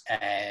didn't,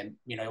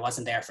 he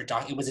wasn't there for,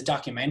 it was a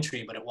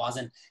documentary, but it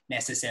wasn't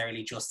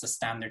necessarily just a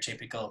standard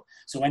typical.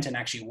 So went and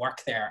actually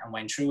worked there and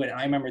went through it. And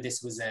I remember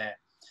this was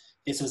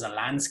a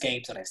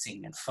landscape that I've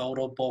seen in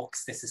photo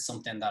books. This is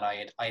something that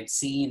I'd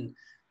seen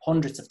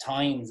hundreds of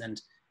times. And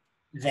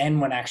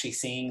then when actually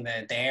seeing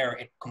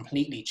it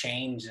completely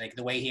changed. Like,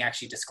 the way he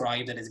actually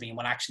described it as being,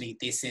 well, actually,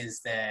 this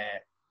is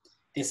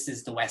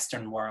the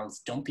Western world's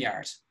dump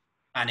yard.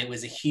 And it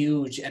was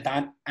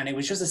and it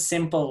was just a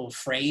simple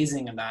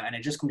phrasing of that. And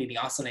it just completely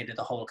oscillated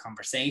the whole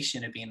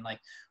conversation of being like,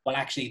 well,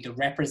 actually, the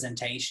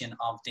representation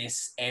of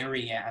this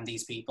area and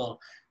these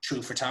people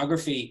through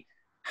photography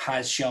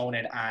has shown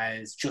it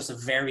as just a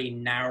very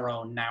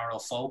narrow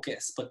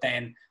focus. But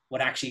then what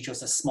actually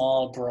just a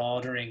small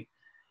broadening,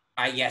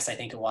 yes, I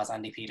think it was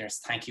Andy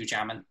Peters. Thank you,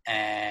 Jamin.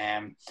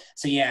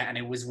 So yeah, and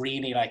it was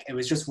really like,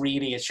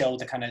 it showed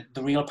the kind of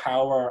the real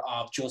power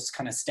of just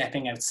kind of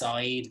stepping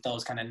outside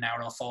those kind of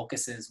narrow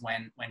focuses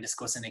when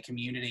discussing a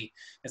community.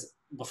 Because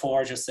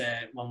before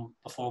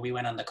we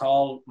went on the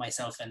call,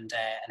 myself and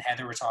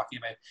Heather were talking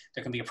about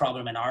there can be a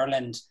problem in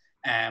Ireland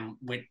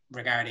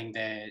regarding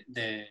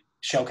the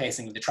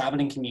showcasing of the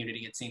traveling community.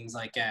 It seems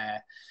like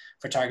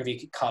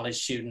photography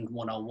college student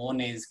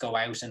 101 is go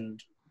out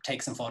and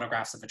take some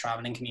photographs of a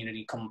traveling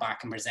community, come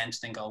back and present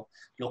it and go,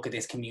 look at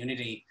this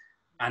community,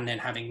 and then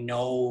having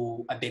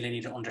no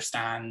ability to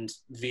understand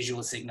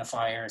visual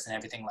signifiers and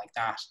everything like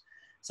that.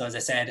 So as I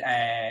said,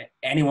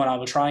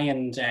 I'll try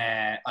and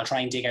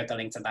dig out the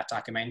links of that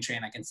documentary,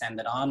 and I can send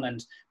it on,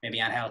 and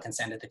maybe Angel can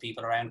send it to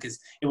people around, because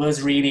it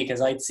was really,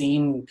 because I'd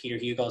seen Peter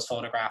Hugo's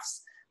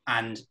photographs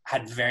and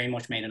had very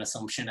much made an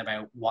assumption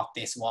about what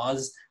this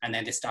was, and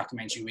then this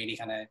documentary really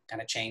kind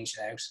of changed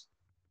it out.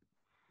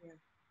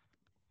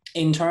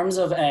 In terms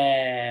of,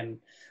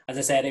 as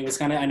I said, it was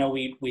kind of, I know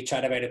we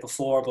chatted about it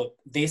before, but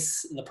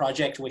the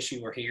project Wish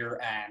You Were Here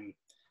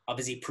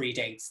obviously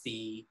predates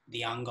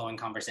the ongoing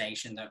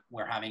conversation that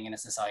we're having in a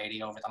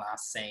society over the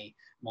last, say,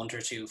 month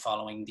or two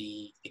following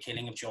the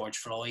killing of George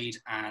Floyd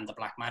and the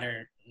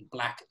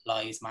Black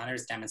Lives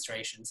Matters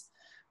demonstrations.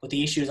 But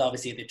the issues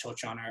obviously they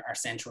touch on are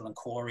central and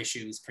core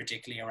issues,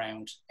 particularly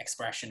around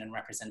expression and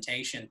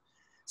representation.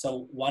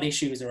 So what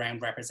issues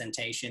around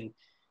representation,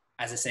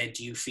 as I said,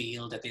 do you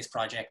feel that this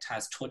project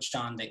has touched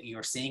on that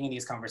you're seeing in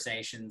these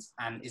conversations?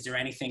 And is there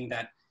anything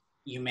that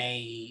you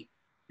may,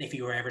 if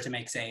you were ever to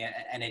make, say,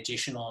 an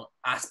additional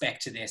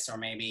aspect to this, or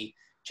maybe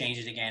change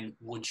it again,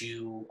 would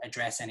you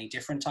address any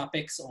different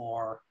topics,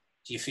 or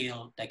do you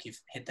feel like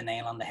you've hit the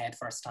nail on the head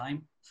first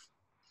time?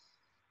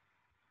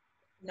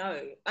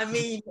 No, I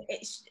mean,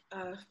 it's,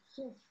 I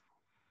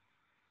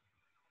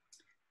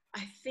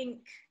think,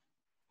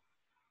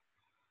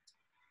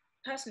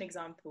 personal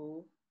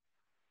example,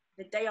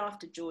 the day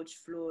after George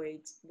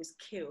Floyd was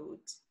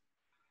killed,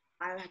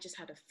 I just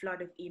had a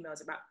flood of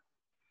emails about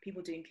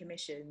people doing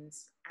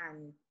commissions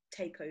and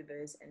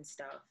takeovers and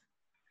stuff.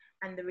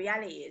 And the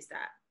reality is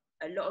that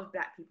a lot of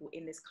Black people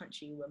in this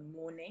country were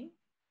mourning,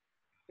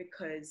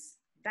 because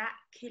that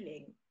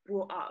killing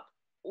brought up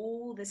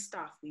all the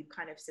stuff we've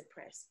kind of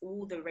suppressed,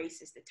 all the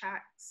racist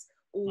attacks,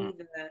 all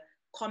the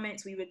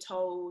comments we were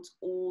told,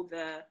 all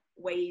the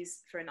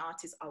ways for an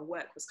artist our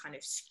work was kind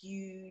of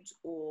skewed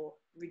or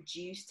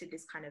reduced to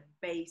this kind of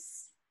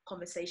base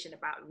conversation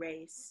about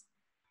race.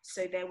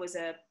 So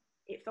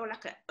it felt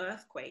like an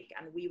earthquake,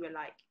 and we were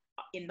like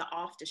in the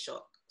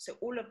aftershock. So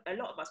a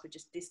lot of us were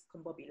just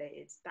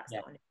discombobulated. That's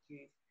the honest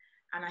truth.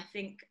 And I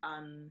think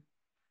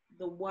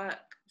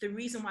the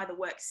reason why the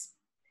work's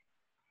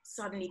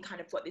suddenly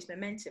kind of got this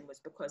momentum was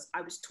because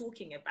I was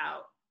talking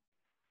about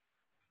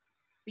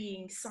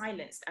being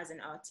silenced as an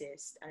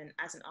artist and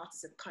as an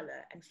artist of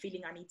color, and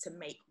feeling I need to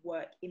make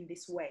work in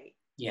this way.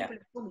 People have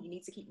told me you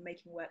need to keep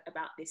making work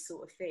about this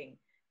sort of thing.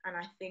 And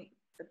I think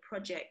the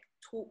project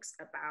talks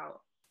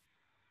about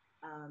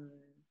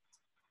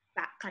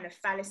that kind of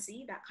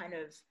fallacy, that kind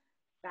of,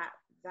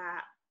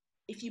 that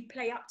if you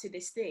play up to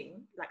this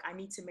thing, like I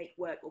need to make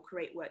work or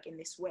create work in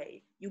this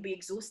way, you'll be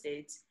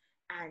exhausted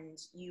and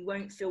you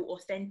won't feel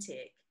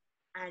authentic,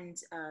 and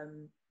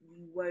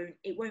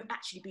it won't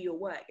actually be your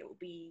work. It will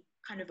be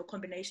kind of a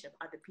combination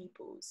of other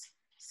people's.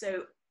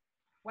 So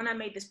when I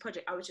made this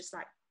project, I was just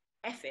like,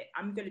 F it,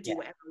 I'm going to do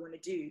whatever I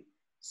want to do.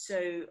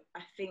 So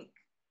I think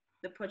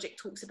the project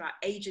talks about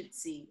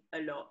agency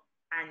a lot,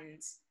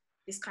 and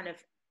this kind of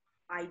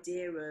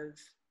idea of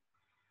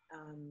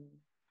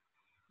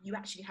you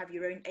actually have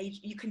your own age.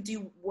 You can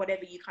do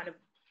whatever you kind of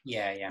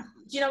Yeah, yeah.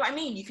 Do you know what I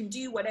mean? You can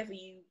do whatever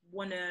you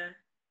want to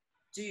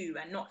do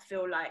and not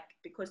feel like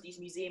because these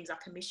museums are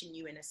commissioning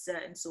you in a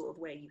certain sort of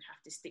way, you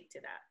have to stick to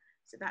that.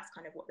 So that's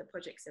kind of what the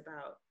project's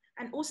about.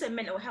 And also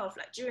mental health.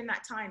 Like during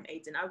that time,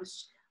 Aidan, I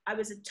was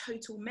a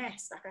total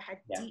mess. Like I had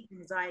deep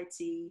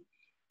anxiety.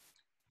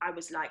 I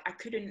was like, I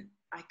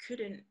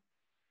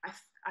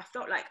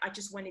felt like I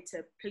just wanted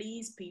to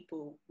please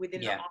people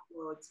within the art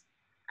world.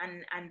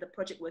 And the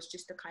project was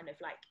just to kind of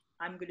like,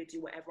 I'm going to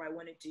do whatever I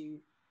want to do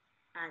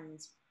and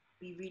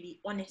be really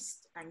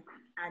honest and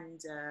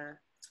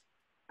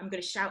I'm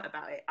going to shout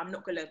about it. I'm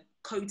not going to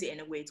code it in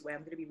a weird way. I'm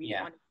going to be really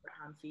honest about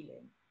how I'm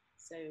feeling.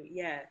 So,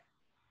 yeah.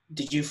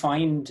 Did you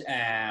find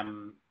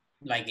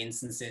like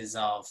instances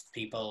of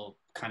people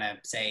kind of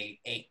say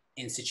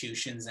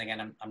institutions,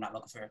 again, I'm not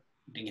looking for,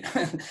 you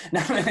know,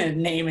 not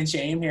name and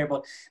shame here,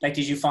 but like,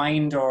 did you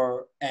find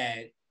or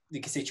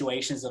the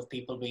situations of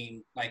people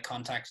being like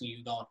contacting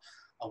you going,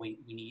 oh,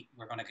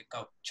 we're going to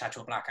go chat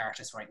to a Black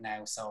artist right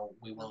now, so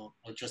we'll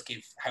just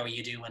give, how are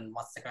you doing,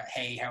 what's the,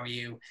 hey, how are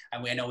you,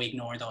 and I know we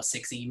ignore those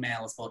 6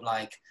 emails, but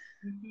like,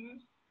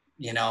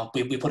 you know,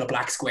 we put a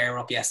black square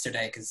up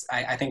yesterday because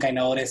I think I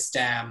noticed,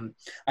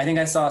 I think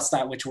I saw a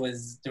stat which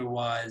was there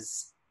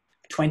was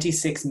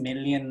 26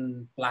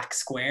 million black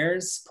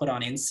squares put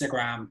on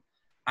Instagram,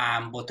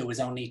 but there was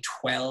only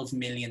 12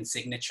 million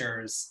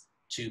signatures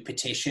to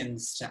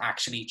petitions to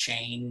actually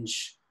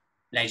change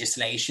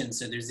legislation.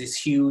 So there's this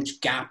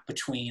huge gap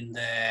between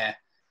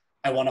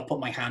I want to put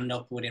my hand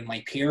up within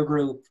my peer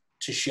group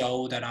to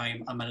show that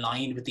I'm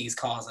aligned with these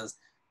causes,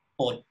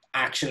 but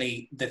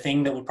actually the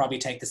thing that would probably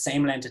take the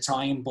same length of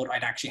time, but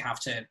I'd actually have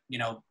to, you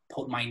know,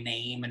 put my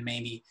name and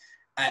maybe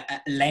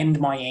lend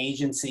my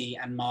agency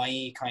and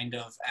my kind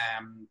of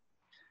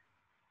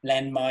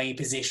lend my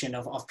position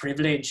of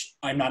privilege,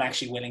 I'm not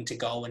actually willing to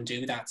go and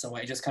do that. So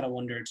I just kind of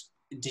wondered,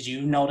 did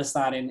you notice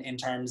that in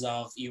terms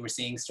of you were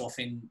seeing stuff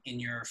in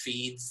your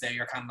feeds that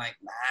you're kind of like,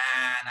 nah.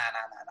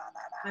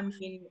 I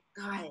mean,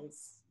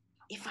 guys,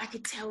 if I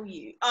could tell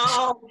you,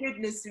 oh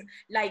goodness,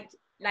 like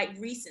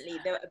recently,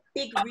 there a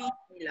big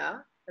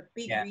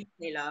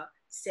retailer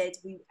said,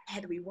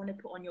 Heather, we want to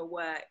put on your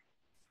work.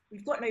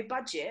 We've got no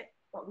budget,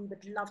 but we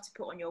would love to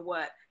put on your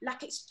work.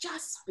 Like, it's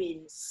just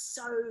been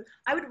so,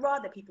 I would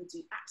rather people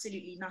do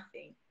absolutely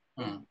nothing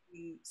than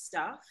do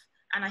stuff.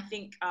 And I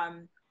think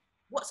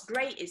what's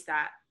great is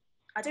that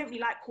I don't really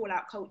like call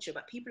out culture,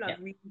 but people are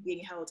really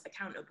being held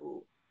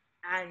accountable.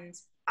 And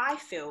I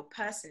feel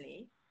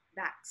personally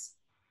that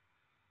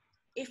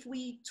if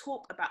we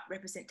talk about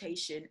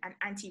representation and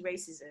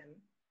anti-racism,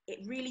 it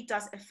really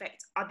does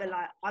affect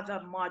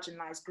other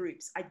marginalized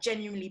groups. I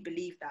genuinely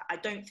believe that. I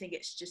don't think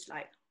it's just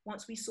like,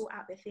 once we sort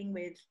out the thing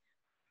with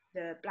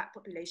the Black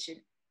population,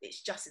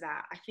 it's just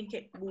that. I think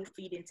it will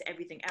feed into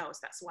everything else.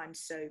 That's why I'm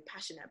so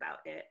passionate about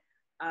it.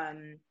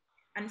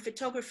 And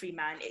photography,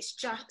 man, it's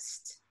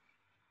just,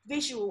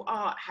 visual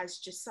art has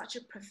just such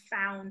a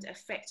profound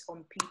effect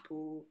on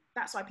people.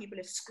 That's why people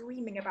are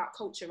screaming about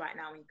culture right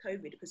now in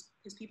COVID, because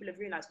people have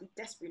realized we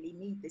desperately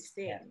need this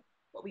thing.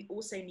 But we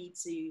also need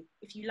to,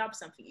 if you love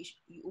something,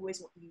 you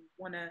always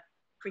want to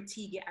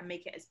critique it and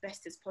make it as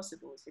best as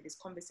possible. So this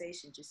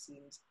conversation just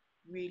seems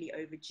really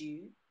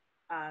overdue.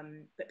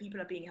 But people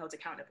are being held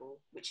accountable,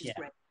 which is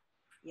great.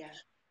 Yeah.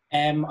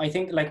 I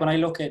think, like, when I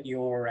look at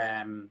your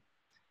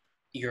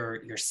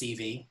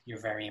CV, your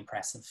very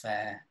impressive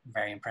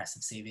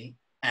CV.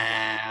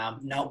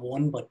 Not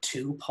one but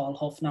 2 Paul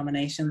Huff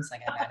nominations.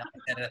 Like, I know I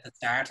said it at the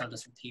start, I'll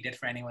just repeat it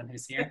for anyone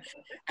who's here.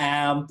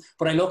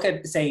 But I look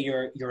at, say,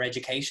 your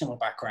educational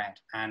background,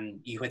 and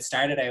you had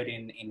started out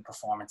in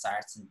performance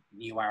arts, and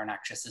you are an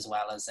actress as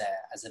well as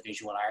a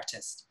visual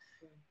artist,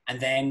 and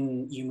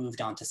then you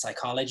moved on to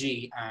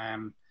psychology.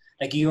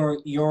 Like,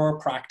 your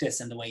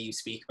practice and the way you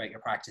speak about your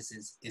practice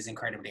is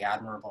incredibly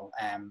admirable.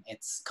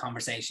 It's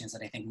conversations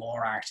that I think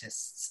more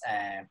artists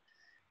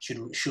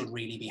should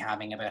really be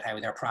having about how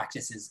their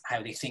practice is,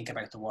 how they think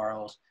about the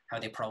world, how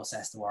they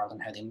process the world,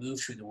 and how they move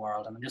through the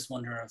world. And I'm just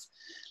wondering if,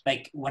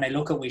 like, when I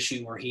look at Wish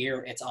You Were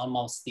Here, it's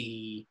almost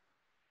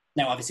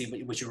now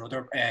obviously with your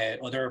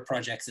other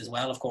projects as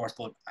well, of course,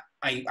 but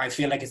I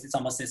feel like it's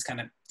almost this kind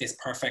of, this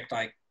perfect,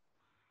 like,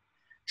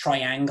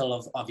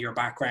 triangle of your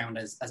background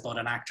as both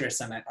an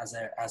actress and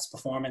as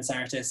performance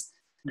artist,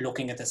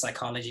 looking at the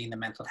psychology and the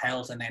mental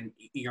health, and then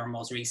your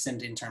most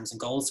recent in terms of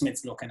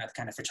Goldsmiths, looking at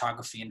kind of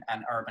photography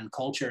and urban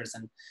cultures.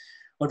 And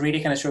what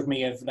really kind of struck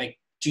me of, like,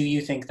 do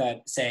you think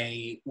that,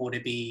 say, would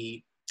it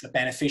be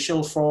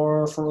beneficial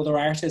for other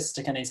artists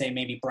to kind of, say,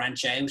 maybe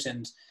branch out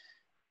and,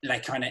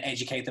 like, kind of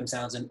educate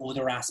themselves in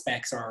other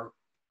aspects or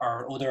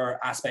other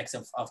aspects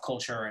of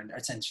culture and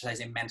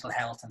emphasizing mental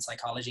health and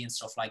psychology and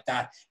stuff like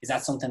that? Is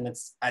that something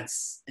that's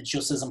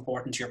just as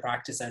important to your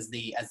practice as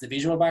the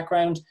visual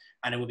background?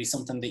 And it would be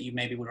something that you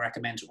maybe would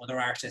recommend to other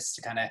artists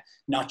to kind of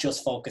not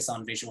just focus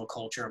on visual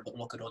culture, but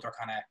look at other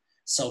kind of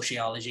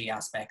sociology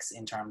aspects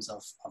in terms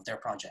of their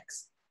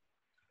projects?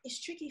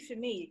 It's tricky for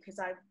me because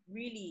I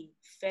really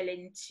fell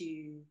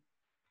into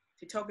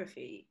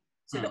photography.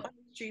 So the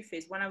honest truth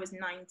is, when I was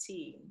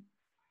 19,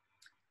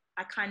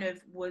 I kind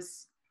of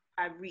was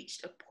I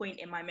reached a point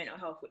in my mental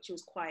health which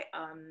was quite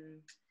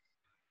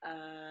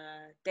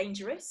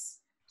dangerous.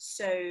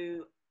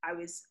 So I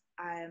was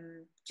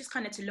just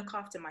kind of to look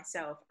after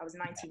myself. I was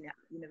 19 at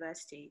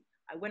university.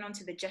 I went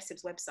onto the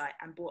Jessup's website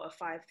and bought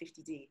a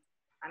 550D,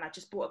 and I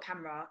just bought a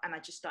camera and I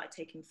just started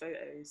taking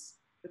photos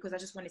because I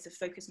just wanted to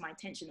focus my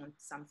attention on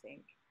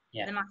something.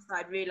 Yeah. And then I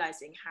started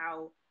realizing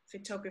how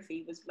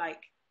photography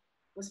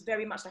was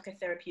very much like a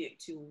therapeutic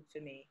tool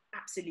for me.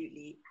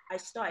 Absolutely. I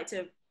started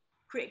to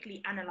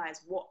critically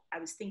analyze what I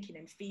was thinking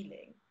and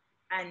feeling,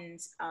 and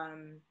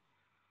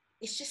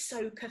it's just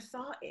so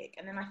cathartic.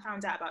 And then I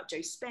found out about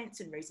Joe Spence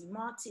and Rosie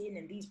Martin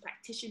and these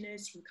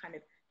practitioners who kind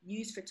of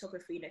use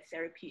photography in a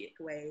therapeutic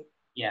way.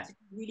 Yeah. To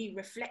be really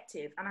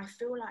reflective. And I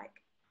feel like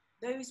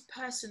those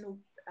personal,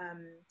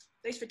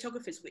 those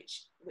photographers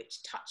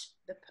which touch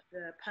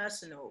the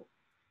personal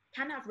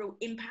can have real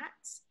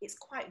impacts. It's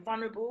quite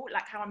vulnerable,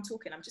 like how I'm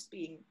talking. I'm just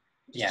chatting,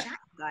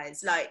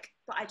 guys.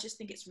 But I just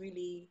think it's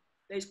really,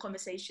 those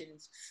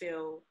conversations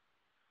feel,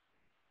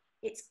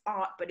 it's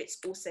art, but it's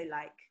also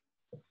like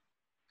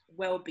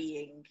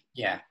well-being.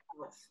 Yeah.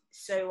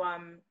 So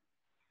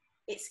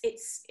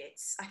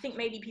it's I think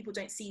maybe people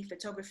don't see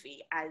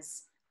photography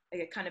as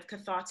a kind of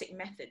cathartic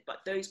method, but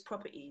those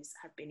properties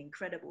have been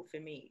incredible for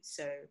me.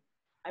 So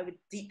I would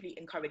deeply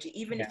encourage it,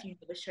 even if you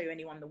never show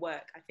anyone the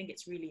work. I think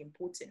it's really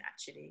important,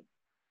 actually.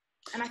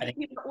 And I think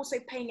people are also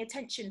paying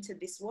attention to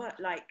this work.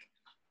 Like,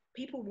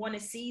 people want to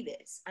see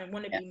this and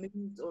want to be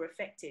moved or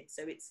affected.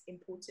 So it's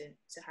important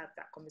to have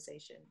that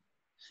conversation.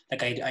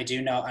 Like I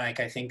do know, like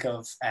I think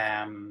of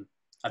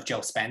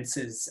Joe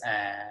Spence's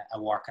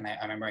work, and I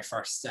remember I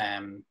first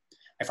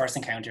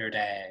encountered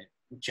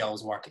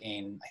Joe's work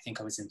I think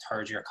I was in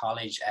third year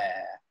college.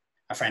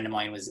 A friend of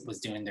mine was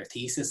doing their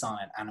thesis on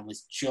it, and it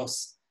was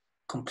just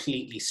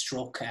completely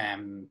struck,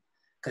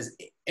 because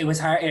it was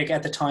hard. Like,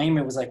 at the time,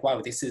 it was like,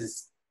 wow, this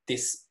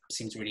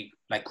seems really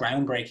like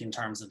groundbreaking in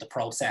terms of the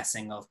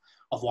processing of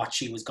what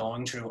she was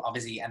going through,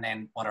 obviously, and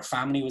then what her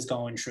family was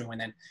going through,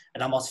 and then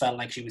it almost felt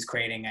like she was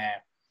creating a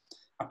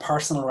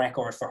personal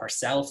record for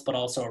herself, but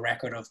also a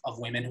record of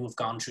women who have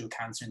gone through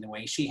cancer in the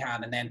way she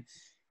had, and then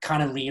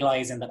kind of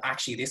realizing that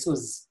actually this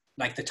was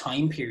like the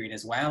time period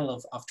as well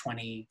of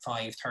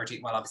 25,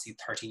 30, well, obviously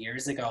 30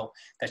 years ago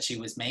that she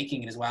was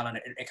making it as well. And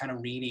it kind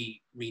of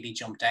really, really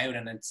jumped out.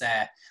 And it's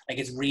like,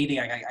 it's really,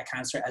 I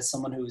can't stress, as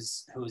someone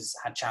who's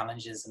had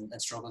challenges and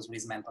struggles with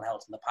his mental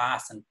health in the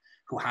past, and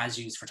who has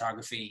used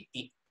photography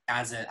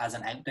as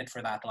an outlet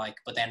for that, like,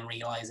 but then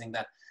realizing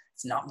that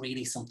it's not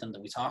really something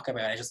that we talk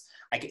about. I just,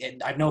 I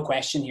have no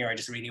question here. I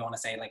just really want to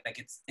say like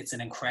it's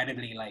an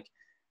incredibly, like,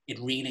 it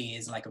really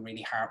is like a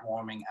really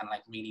heartwarming and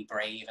like really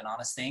brave and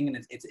honest thing. And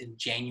it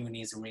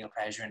genuinely is a real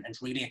pleasure. And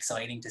it's really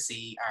exciting to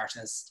see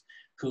artists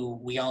who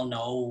we all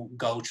know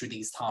go through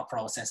these thought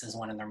processes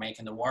when they're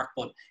making the work,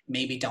 but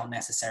maybe don't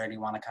necessarily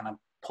want to kind of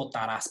put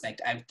that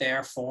aspect out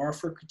there for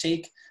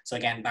critique. So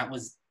again, that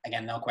was,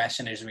 again, no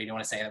question. I just really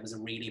want to say that was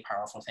a really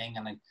powerful thing.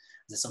 And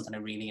this is something I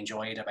really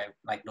enjoyed about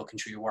like looking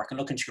through your work and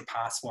looking through your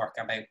past work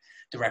about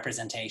the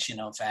representation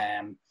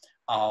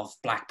of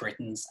Black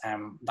Britons,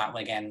 that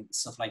way, again,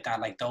 stuff like that,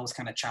 like those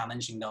kind of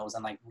challenging those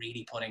and like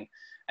really putting,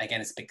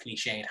 again, it's a bit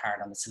cliched,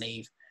 hard on the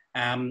sleeve.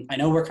 I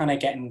know we're kind of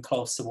getting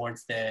close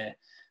towards the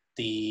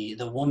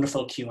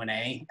wonderful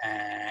Q&A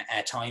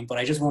time, but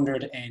I just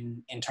wondered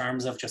in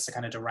terms of just to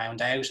kind of to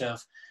round out of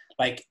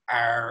like,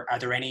 are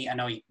there any, I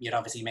know you'd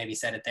obviously maybe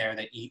said it there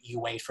that you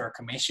wait for a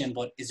commission,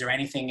 but is there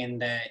anything in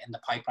the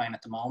pipeline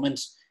at the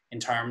moment in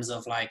terms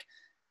of like,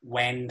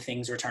 when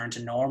things return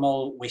to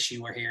normal, wish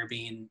you were here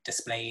being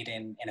displayed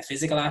in a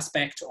physical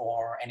aspect,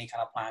 or any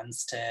kind of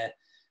plans to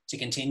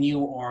continue,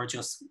 or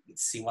just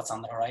see what's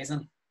on the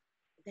horizon?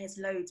 There's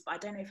loads, but I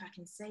don't know if I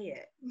can say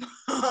it.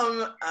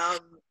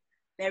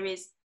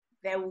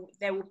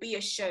 There will be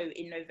a show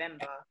in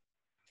November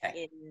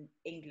in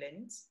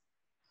England,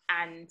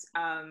 and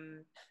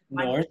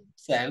north,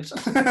 south.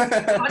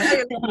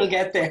 We'll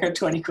get there.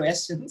 20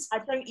 questions. I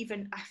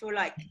feel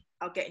like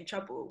I'll get in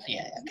trouble.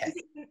 Yeah, okay.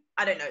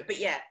 I don't know, but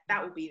yeah,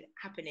 that will be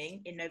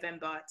happening in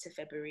November to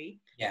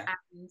February. Yeah.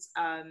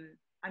 And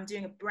I'm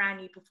doing a brand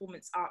new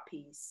performance art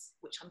piece,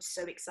 which I'm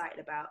so excited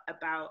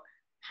about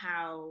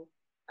how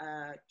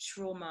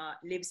trauma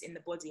lives in the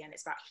body, and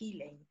it's about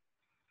healing.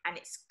 And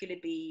it's going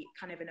to be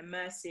kind of an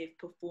immersive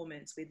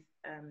performance with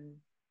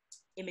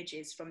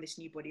images from this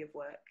new body of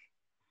work.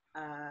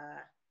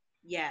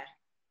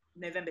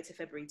 November to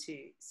February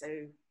too. So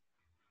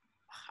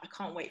I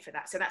can't wait for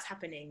that. So that's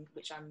happening,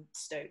 which I'm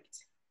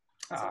stoked.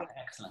 Oh,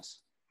 excellent.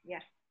 Yeah.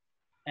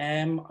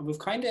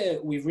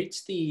 We've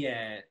reached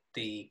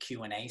the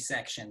Q&A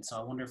section. So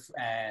I wonder if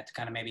to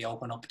kind of maybe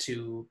open up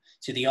to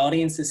the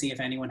audience to see if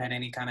anyone had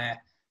any kind of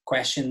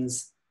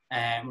questions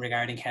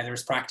regarding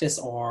Heather's practice,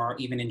 or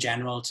even in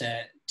general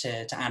to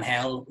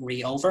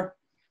Ángel over.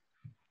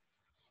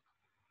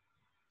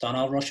 Don't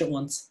all rush at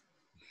once.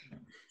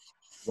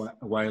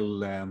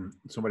 While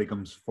somebody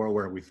comes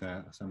forward with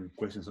some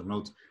questions or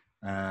notes,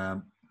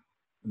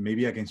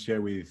 maybe I can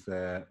share with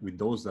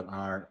those that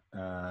are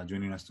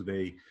joining us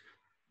today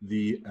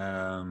the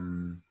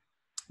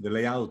the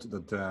layout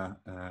that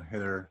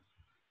Heather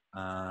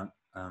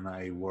and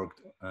I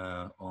worked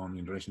on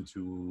in relation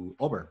to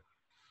Over.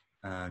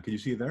 Can you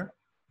see it there?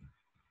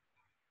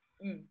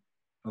 Mm.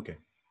 Okay.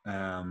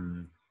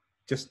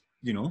 Just,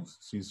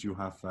 since you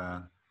have,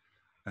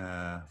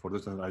 for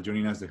those that are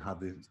joining us, they have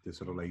the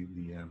sort of like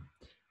the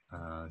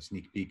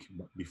sneak peek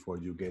before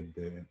you get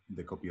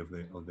the copy of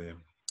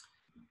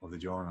the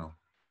journal.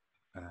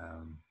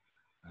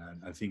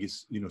 And I think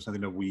it's,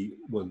 something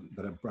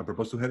that I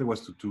proposed to Heather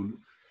was to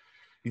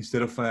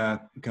instead of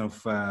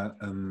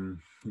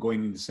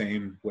going in the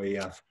same way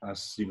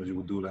as you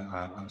would do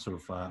a sort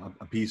of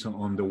a piece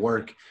on the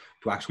work,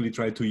 to actually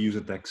try to use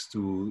a text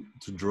to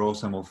draw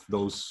some of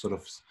those sort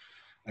of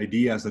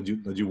ideas that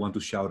you want to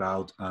shout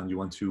out and you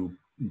want to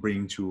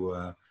bring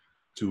to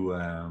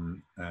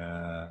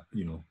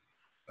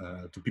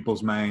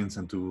people's minds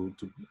and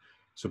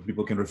so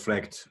people can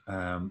reflect.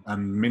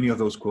 And many of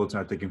those quotes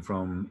are taken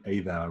from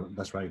Ada.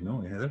 That's right,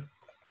 no, Heather?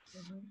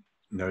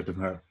 Mm-hmm. Narrative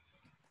from her.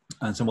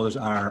 And some others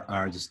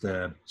are just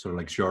sort of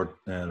like short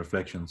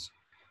reflections.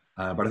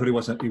 But I thought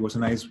it was a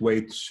nice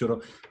way to sort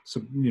of,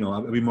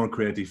 a bit more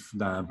creative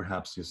than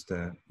perhaps just,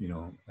 the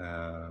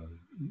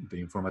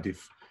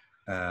informative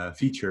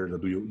feature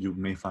that you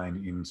may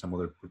find in some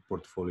other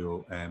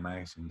portfolio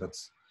magazine.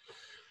 That's,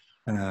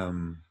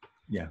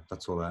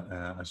 that's all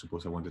I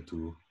suppose I wanted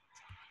to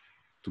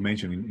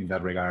mention in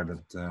that regard.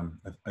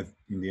 That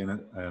in the end,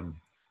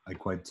 I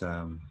quite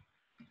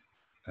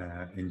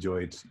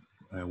enjoyed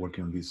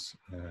working on this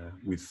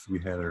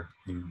with Heather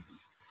in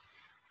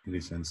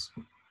this sense.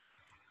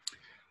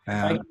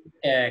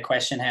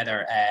 Question,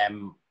 Heather.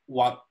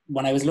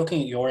 When I was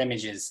looking at your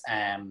images,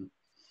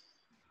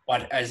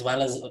 what as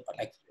well as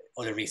like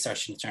other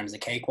research in terms of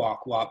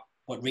cakewalk, what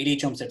really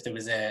jumps up, there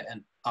was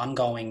an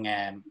ongoing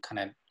kind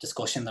of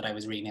discussion that I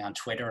was reading on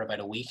Twitter about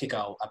a week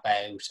ago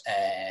about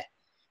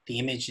the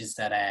images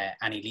that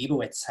Annie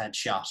Leibovitz had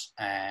shot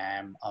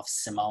of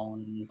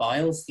Simone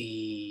Biles,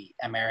 the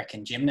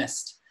American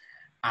gymnast.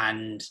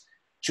 And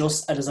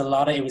just there's a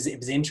lot of it was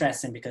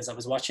interesting because I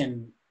was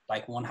watching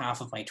like one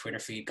half of my Twitter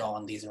feed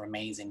going, these are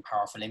amazing,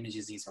 powerful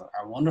images, these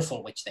are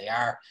wonderful, which they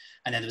are.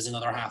 And then there was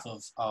another half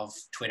of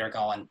Twitter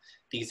going,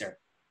 these are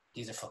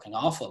fucking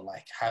awful.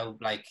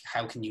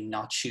 How can you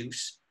not shoot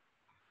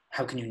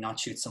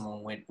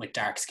someone with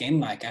dark skin?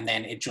 Like, and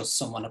then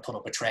someone had put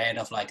up a thread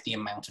of like the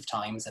amount of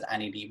times that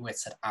Annie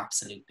Leibovitz had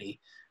absolutely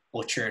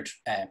butchered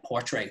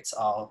portraits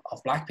of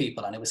Black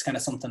people. And it was kind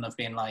of something of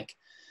being like,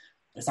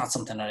 it's not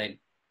something that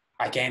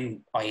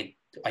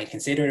I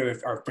consider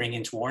or bring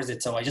in towards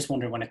it. So I just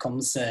wonder, when it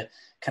comes to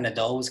kind of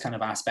those kind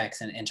of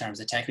aspects in terms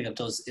of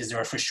technical, is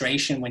there a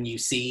frustration when you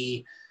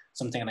see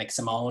something like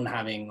Simone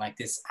having like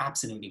this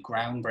absolutely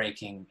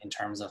groundbreaking in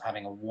terms of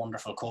having a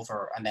wonderful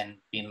cover and then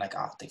being like,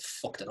 oh, they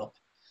fucked it up?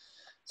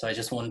 So I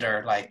just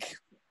wonder, like,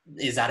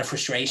 is that a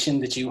frustration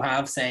that you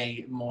have,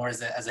 say, more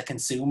as a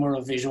consumer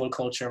of visual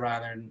culture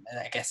rather than,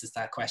 I guess it's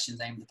that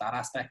question's aimed at that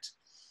aspect?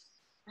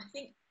 I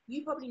think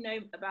you probably know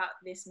about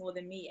this more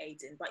than me,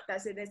 Aidan, but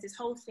there's this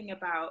whole thing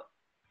about,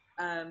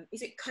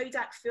 is it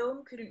Kodak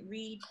film couldn't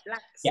read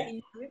black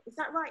skin? Yeah. Is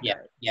that right?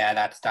 Yeah,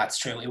 yeah, that's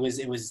true. It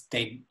was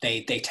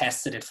they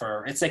tested it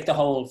for, it's like the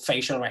whole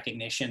facial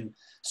recognition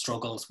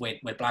struggles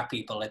with Black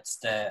people.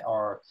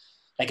 Or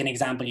like an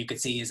example you could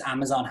see is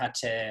Amazon had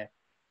to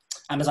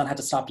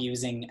stop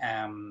using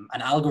an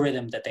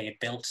algorithm that they had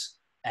built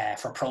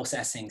for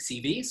processing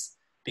CVs,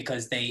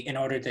 because in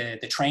order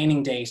the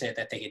training data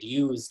that they had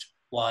used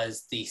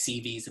was the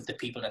CVs of the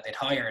people that they'd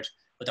hired.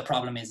 But the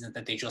problem isn't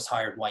that they just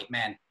hired white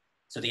men.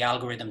 So the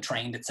algorithm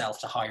trained itself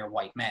to hire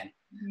white men.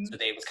 Mm-hmm. So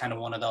they was kind of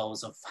one of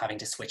those of having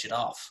to switch it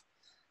off.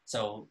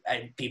 So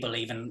people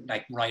even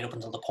like right up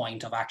until the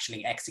point of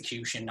actually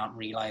execution, not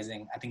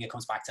realizing, I think it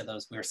comes back to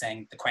those, we were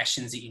saying, the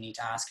questions that you need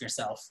to ask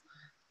yourself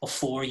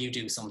before you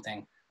do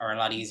something are a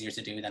lot easier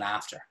to do than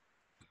after.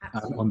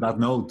 On that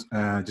note,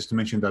 just to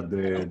mention that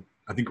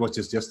I think it was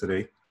just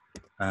yesterday,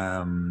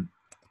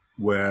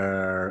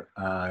 where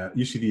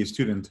UCD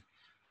student,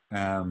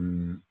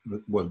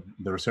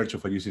 the research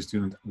of a UCD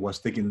student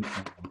was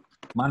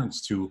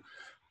managed to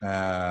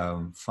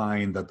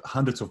find that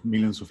hundreds of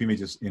millions of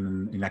images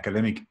in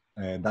academic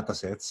data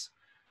sets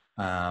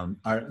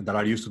that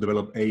are used to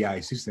develop AI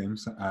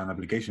systems and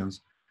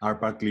applications are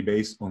partly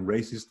based on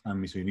racist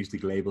and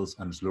misogynistic labels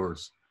and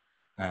slurs.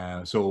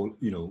 So,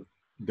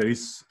 there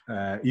is,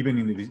 even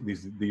in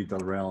this digital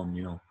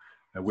realm,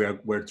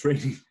 we're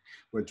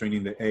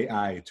training the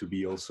AI to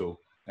be also,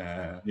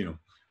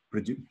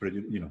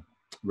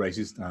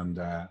 racist and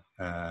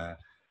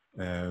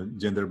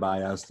gender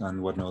biased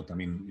and whatnot. I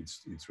mean,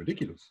 it's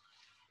ridiculous.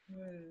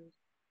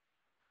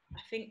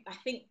 I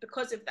think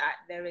because of that,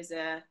 there is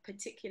a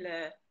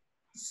particular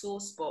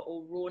sore spot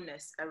or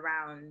rawness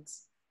around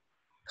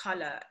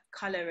color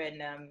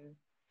and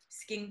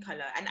skin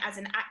color. And as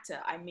an actor,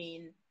 I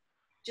mean,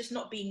 just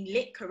not being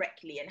lit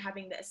correctly and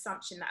having the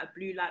assumption that a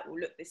blue light will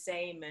look the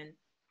same and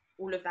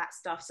all of that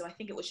stuff. So I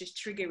think it was just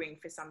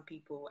triggering for some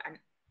people. And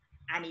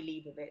Annie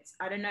Leibovitz,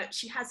 I don't know,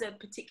 she has a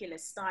particular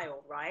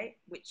style, right?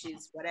 Which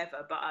is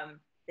whatever, but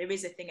there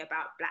is a thing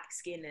about black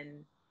skin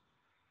and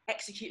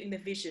executing the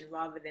vision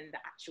rather than the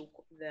actual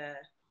the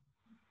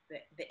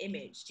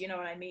image. Do you know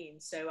what I mean?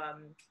 So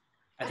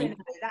I think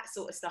that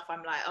sort of stuff,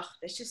 I'm like, oh,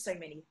 there's just so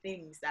many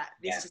things that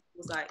this just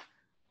feels like,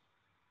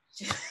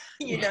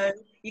 you know,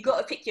 you got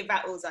to pick your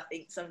battles, I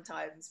think,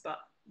 sometimes. But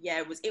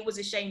yeah, it was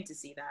a shame to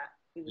see that.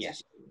 It was a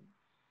shame.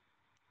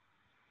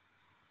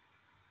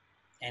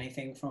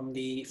 Anything from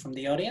the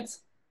audience?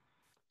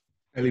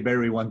 Ellie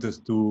Berry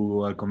wanted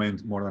to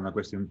comment more than a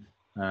question,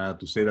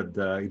 to say that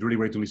it's really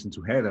great to listen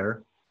to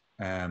Heather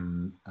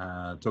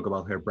talk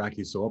about her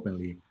practice so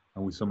openly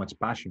and with so much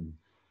passion.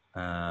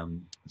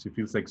 She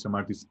feels like some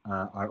artists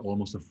are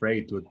almost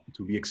afraid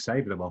to be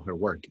excited about her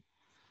work.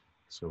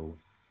 So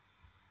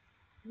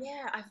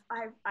yeah,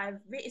 I've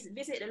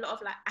visited a lot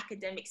of like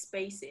academic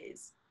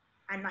spaces,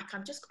 and like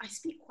I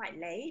speak quite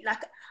late.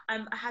 Like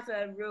I have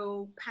a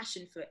real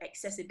passion for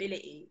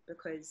accessibility,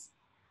 because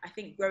I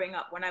think growing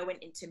up, when I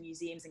went into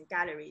museums and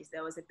galleries,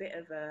 there was a bit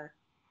of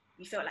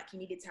you felt like you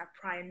needed to have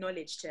prior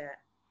knowledge to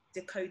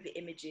decode the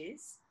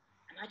images,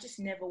 and I just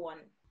never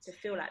want to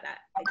feel like that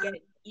again.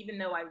 Even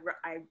though I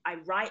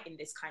write in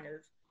this kind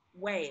of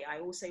way,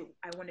 I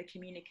want to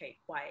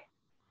communicate quite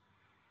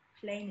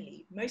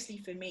plainly, mostly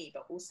for me,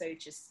 but also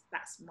just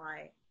that's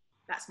my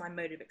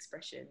mode of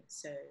expression.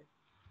 So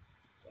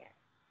yeah.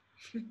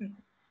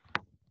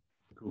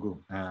 cool.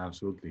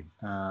 Absolutely.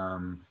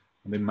 And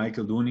then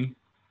Michael Dooney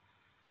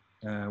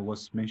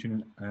was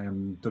mentioning,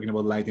 talking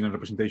about lighting and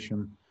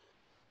representation.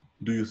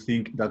 Do you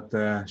think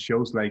that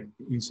shows like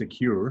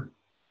Insecure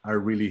are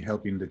really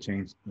helping the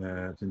change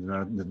the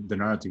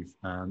narrative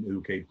and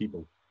educate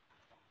people?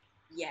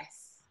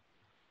 Yes,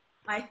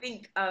 I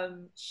think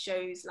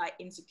shows like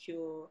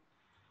Insecure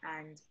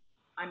and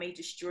I May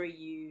Destroy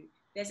You,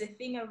 there's a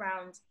thing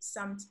around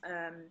some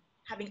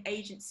having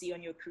agency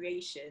on your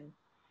creation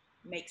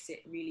makes it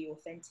really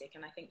authentic.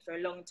 And I think for a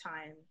long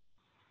time,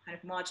 kind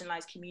of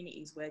marginalized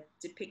communities were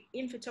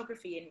in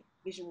photography and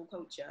visual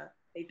culture,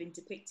 they've been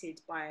depicted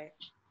by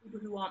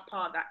people who aren't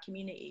part of that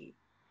community.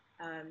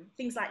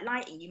 Things like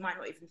lighting, you might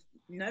not even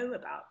know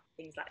about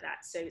things like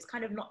that. So it's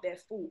kind of not their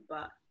fault,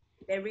 but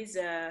there is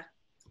a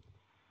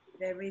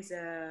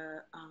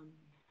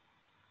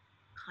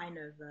kind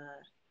of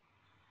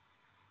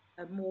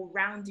a more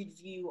rounded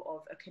view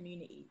of a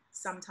community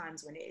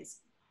sometimes when it is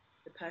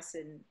the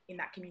person in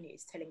that community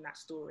is telling that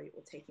story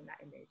or taking that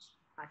image,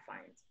 I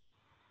find.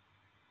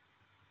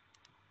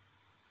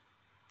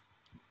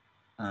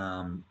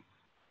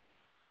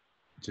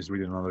 Just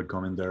read another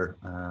comment there.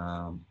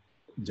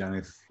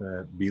 Janet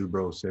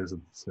Bilbro says,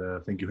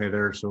 thank you,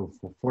 Heather, so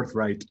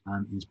forthright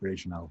and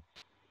inspirational.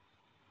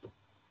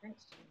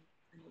 Thanks.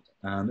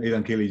 And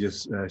Aidan Kelly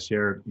just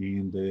shared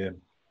in the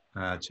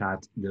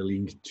chat the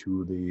link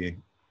to the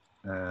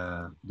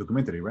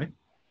documentary, right?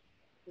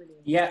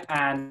 Brilliant. Yeah,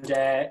 and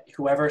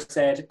whoever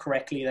said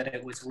correctly that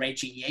it was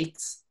Reggie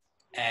Yates,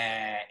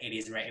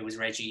 it was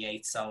Reggie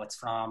Yates. So it's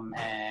from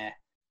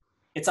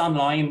it's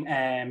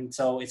online.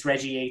 So it's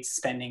Reggie Yates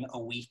spending a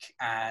week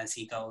as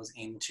he goes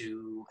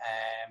into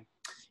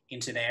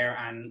there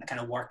and kind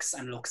of works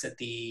and looks at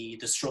the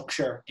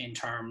structure in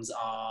terms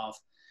of,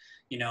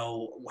 you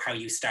know, how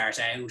you start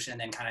out, and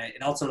then kind of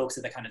it also looks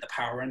at the kind of the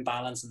power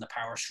imbalance and the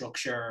power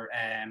structure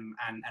and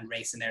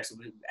race in there. So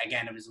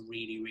again, it was a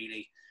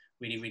really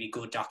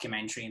good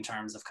documentary in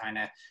terms of kind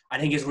of, I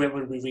think what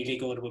would be really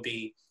good would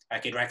be, I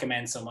could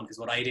recommend someone, because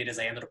what I did is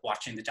I ended up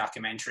watching the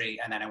documentary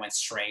and then I went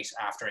straight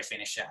after I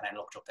finished it and I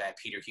looked up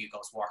Peter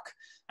Hugo's work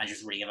and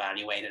just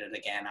reevaluated it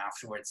again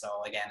afterwards.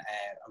 So again,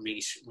 a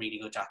really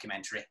good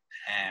documentary.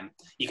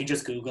 You can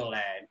just Google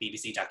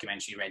BBC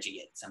documentary Reggie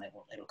Yates and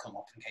it'll come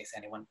up in case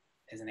anyone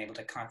isn't able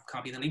to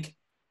copy the link.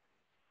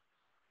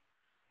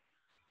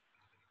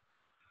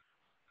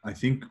 I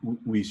think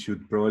we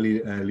should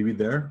probably leave it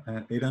there,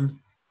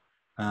 Aidan.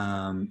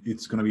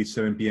 It's going to be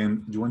 7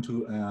 p.m. Do you want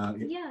to?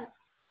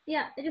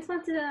 Yeah. I just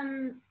want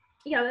to.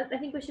 I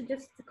think we should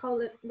just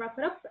wrap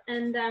it up.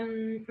 And I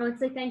want to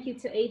say thank you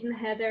to Aidan,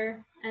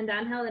 Heather, and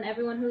Ángel, and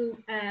everyone who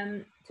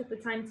took the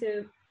time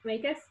to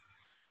make us.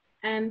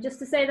 Just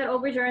to say that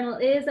Overjournal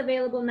is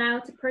available now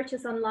to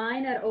purchase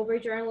online at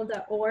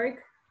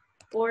overjournal.org.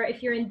 Or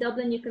if you're in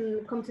Dublin, you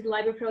can come to the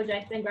Library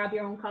Project and grab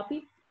your own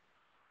copy.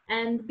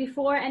 And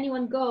before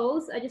anyone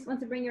goes, I just want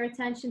to bring your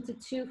attention to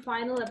 2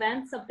 final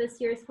events of this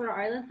year's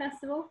PhotoIreland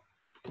Festival.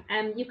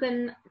 You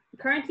can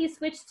currently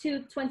switch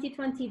to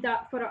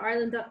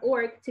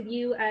 2020.photoireland.org to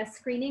view a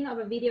screening of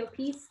a video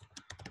piece,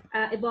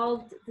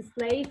 Evolved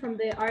Display from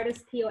the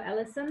artist Theo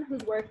Ellison,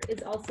 whose work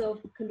is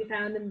also can be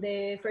found in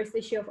the first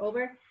issue of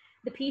Over.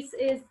 The piece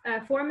is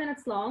 4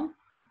 minutes long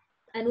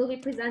and will be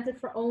presented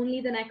for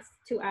only the next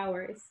 2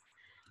 hours.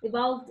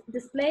 Evolved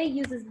Display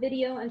uses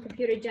video and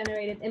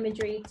computer-generated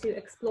imagery to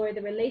explore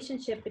the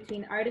relationship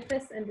between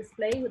artifice and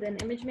display within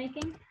image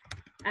making.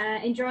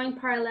 In drawing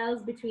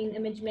parallels between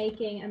image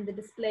making and the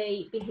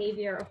display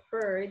behavior of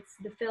birds,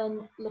 the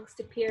film looks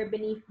to peer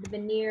beneath the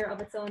veneer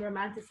of its own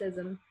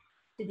romanticism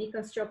to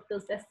deconstruct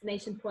those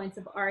destination points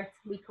of art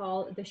we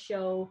call the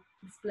show,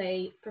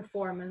 display,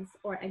 performance,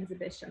 or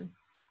exhibition.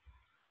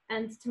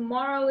 And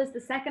tomorrow is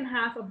the second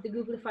half of the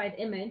Googlified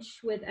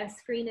image with a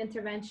screen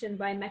intervention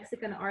by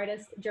Mexican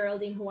artist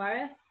Geraldine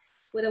Juarez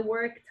with a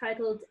work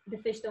titled The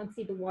Fish Don't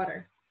See the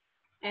Water.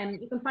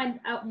 You can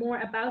find out more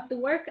about the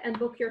work and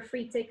book your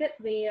free ticket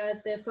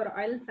via the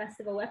PhotoIreland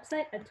Festival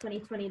website at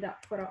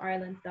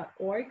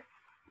 2020.photoireland.org.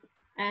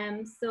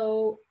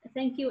 So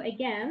thank you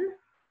again.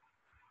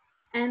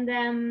 And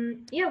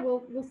yeah,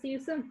 we'll see you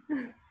soon.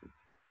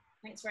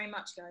 Thanks very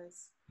much,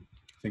 guys.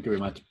 Thank you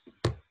very much.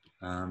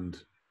 And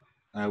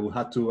I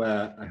had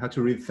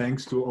to read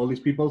thanks to all these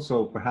people.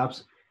 So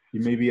perhaps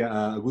it may be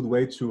a good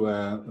way to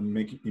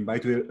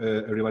invite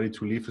everybody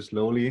to leave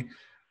slowly.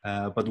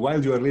 But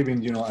while you are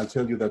leaving, I'll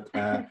tell you that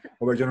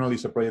Overjournal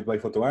is a project by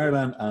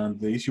PhotoIreland, and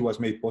the issue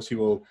was made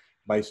possible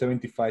by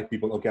 75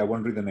 people. Okay, I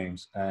won't read the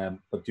names,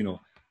 but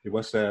it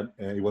was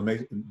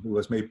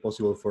made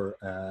possible for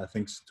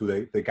thanks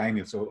to the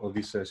kindness of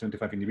these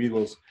 75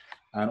 individuals,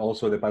 and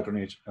also the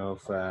patronage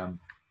of our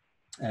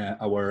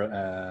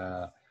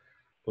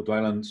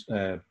PhotoIreland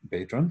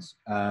patrons.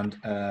 And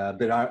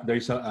there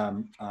is a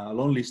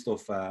long list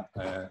of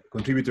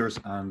contributors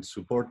and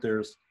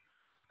supporters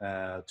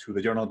to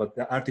the journal, but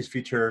the artist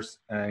features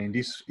in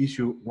this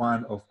issue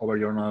 1 of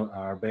Overjournal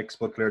are Becks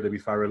Butler,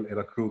 David Farrell,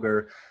 Eva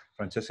Kruger,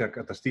 Francesca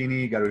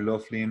Catastini, Garry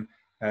Loughlin,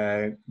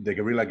 the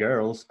Guerrilla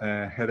Girls,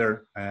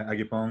 Heather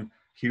Agyepong,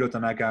 Hiro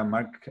Tanaka,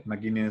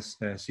 McGuinness,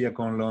 Shia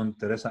Conlon,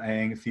 Teresa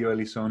Eng, Theo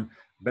Ellison,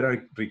 Vera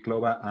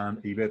Ryklova,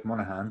 and Yvette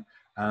Monahan.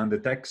 And the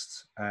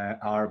texts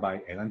are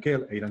by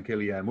Aidan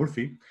Kelly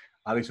Murphy,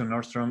 Alison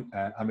Nordstrom,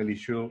 Amelie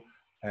Schull,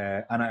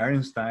 Anna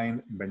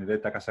Ernstein,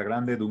 Benedetta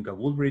Casagrande, Duncan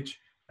Woolbridge,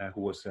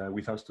 who was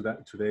with us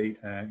today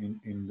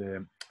in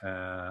the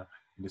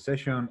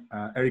session,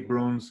 Eric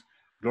Bruns,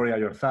 Gloria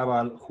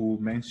Yorzabal, who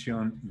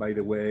mentioned, by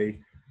the way,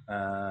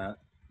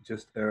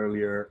 just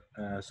earlier,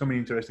 so many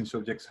interesting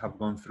subjects have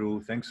gone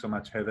through. Thanks so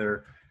much,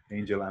 Heather,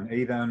 Angel, and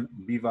Aidan.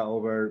 Viva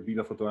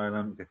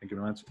PhotoIreland. Okay, thank you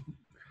very much.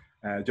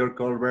 George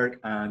Kohlberg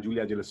and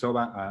Julia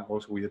Jelesova,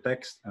 also with the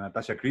text,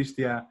 Natasha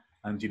Christia,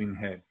 and Jeanine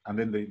Head. And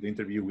then the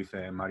interview with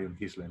Marion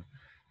Hislen.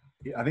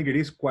 I think it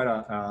is quite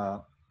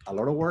a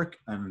lot of work,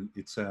 and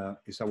it's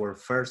our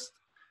first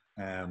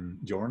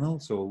journal,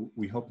 so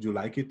we hope you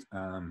like it.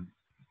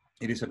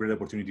 It is a great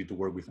opportunity to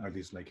work with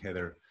artists like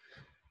Heather,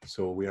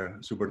 so we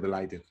are super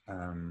delighted.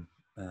 And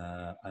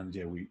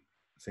yeah, we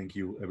thank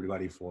you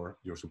everybody for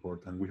your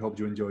support, and we hope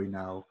you enjoy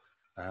now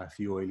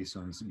Theo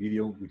Ellison's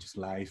video, which is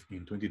live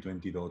in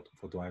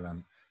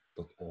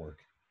 2020.photoireland.org.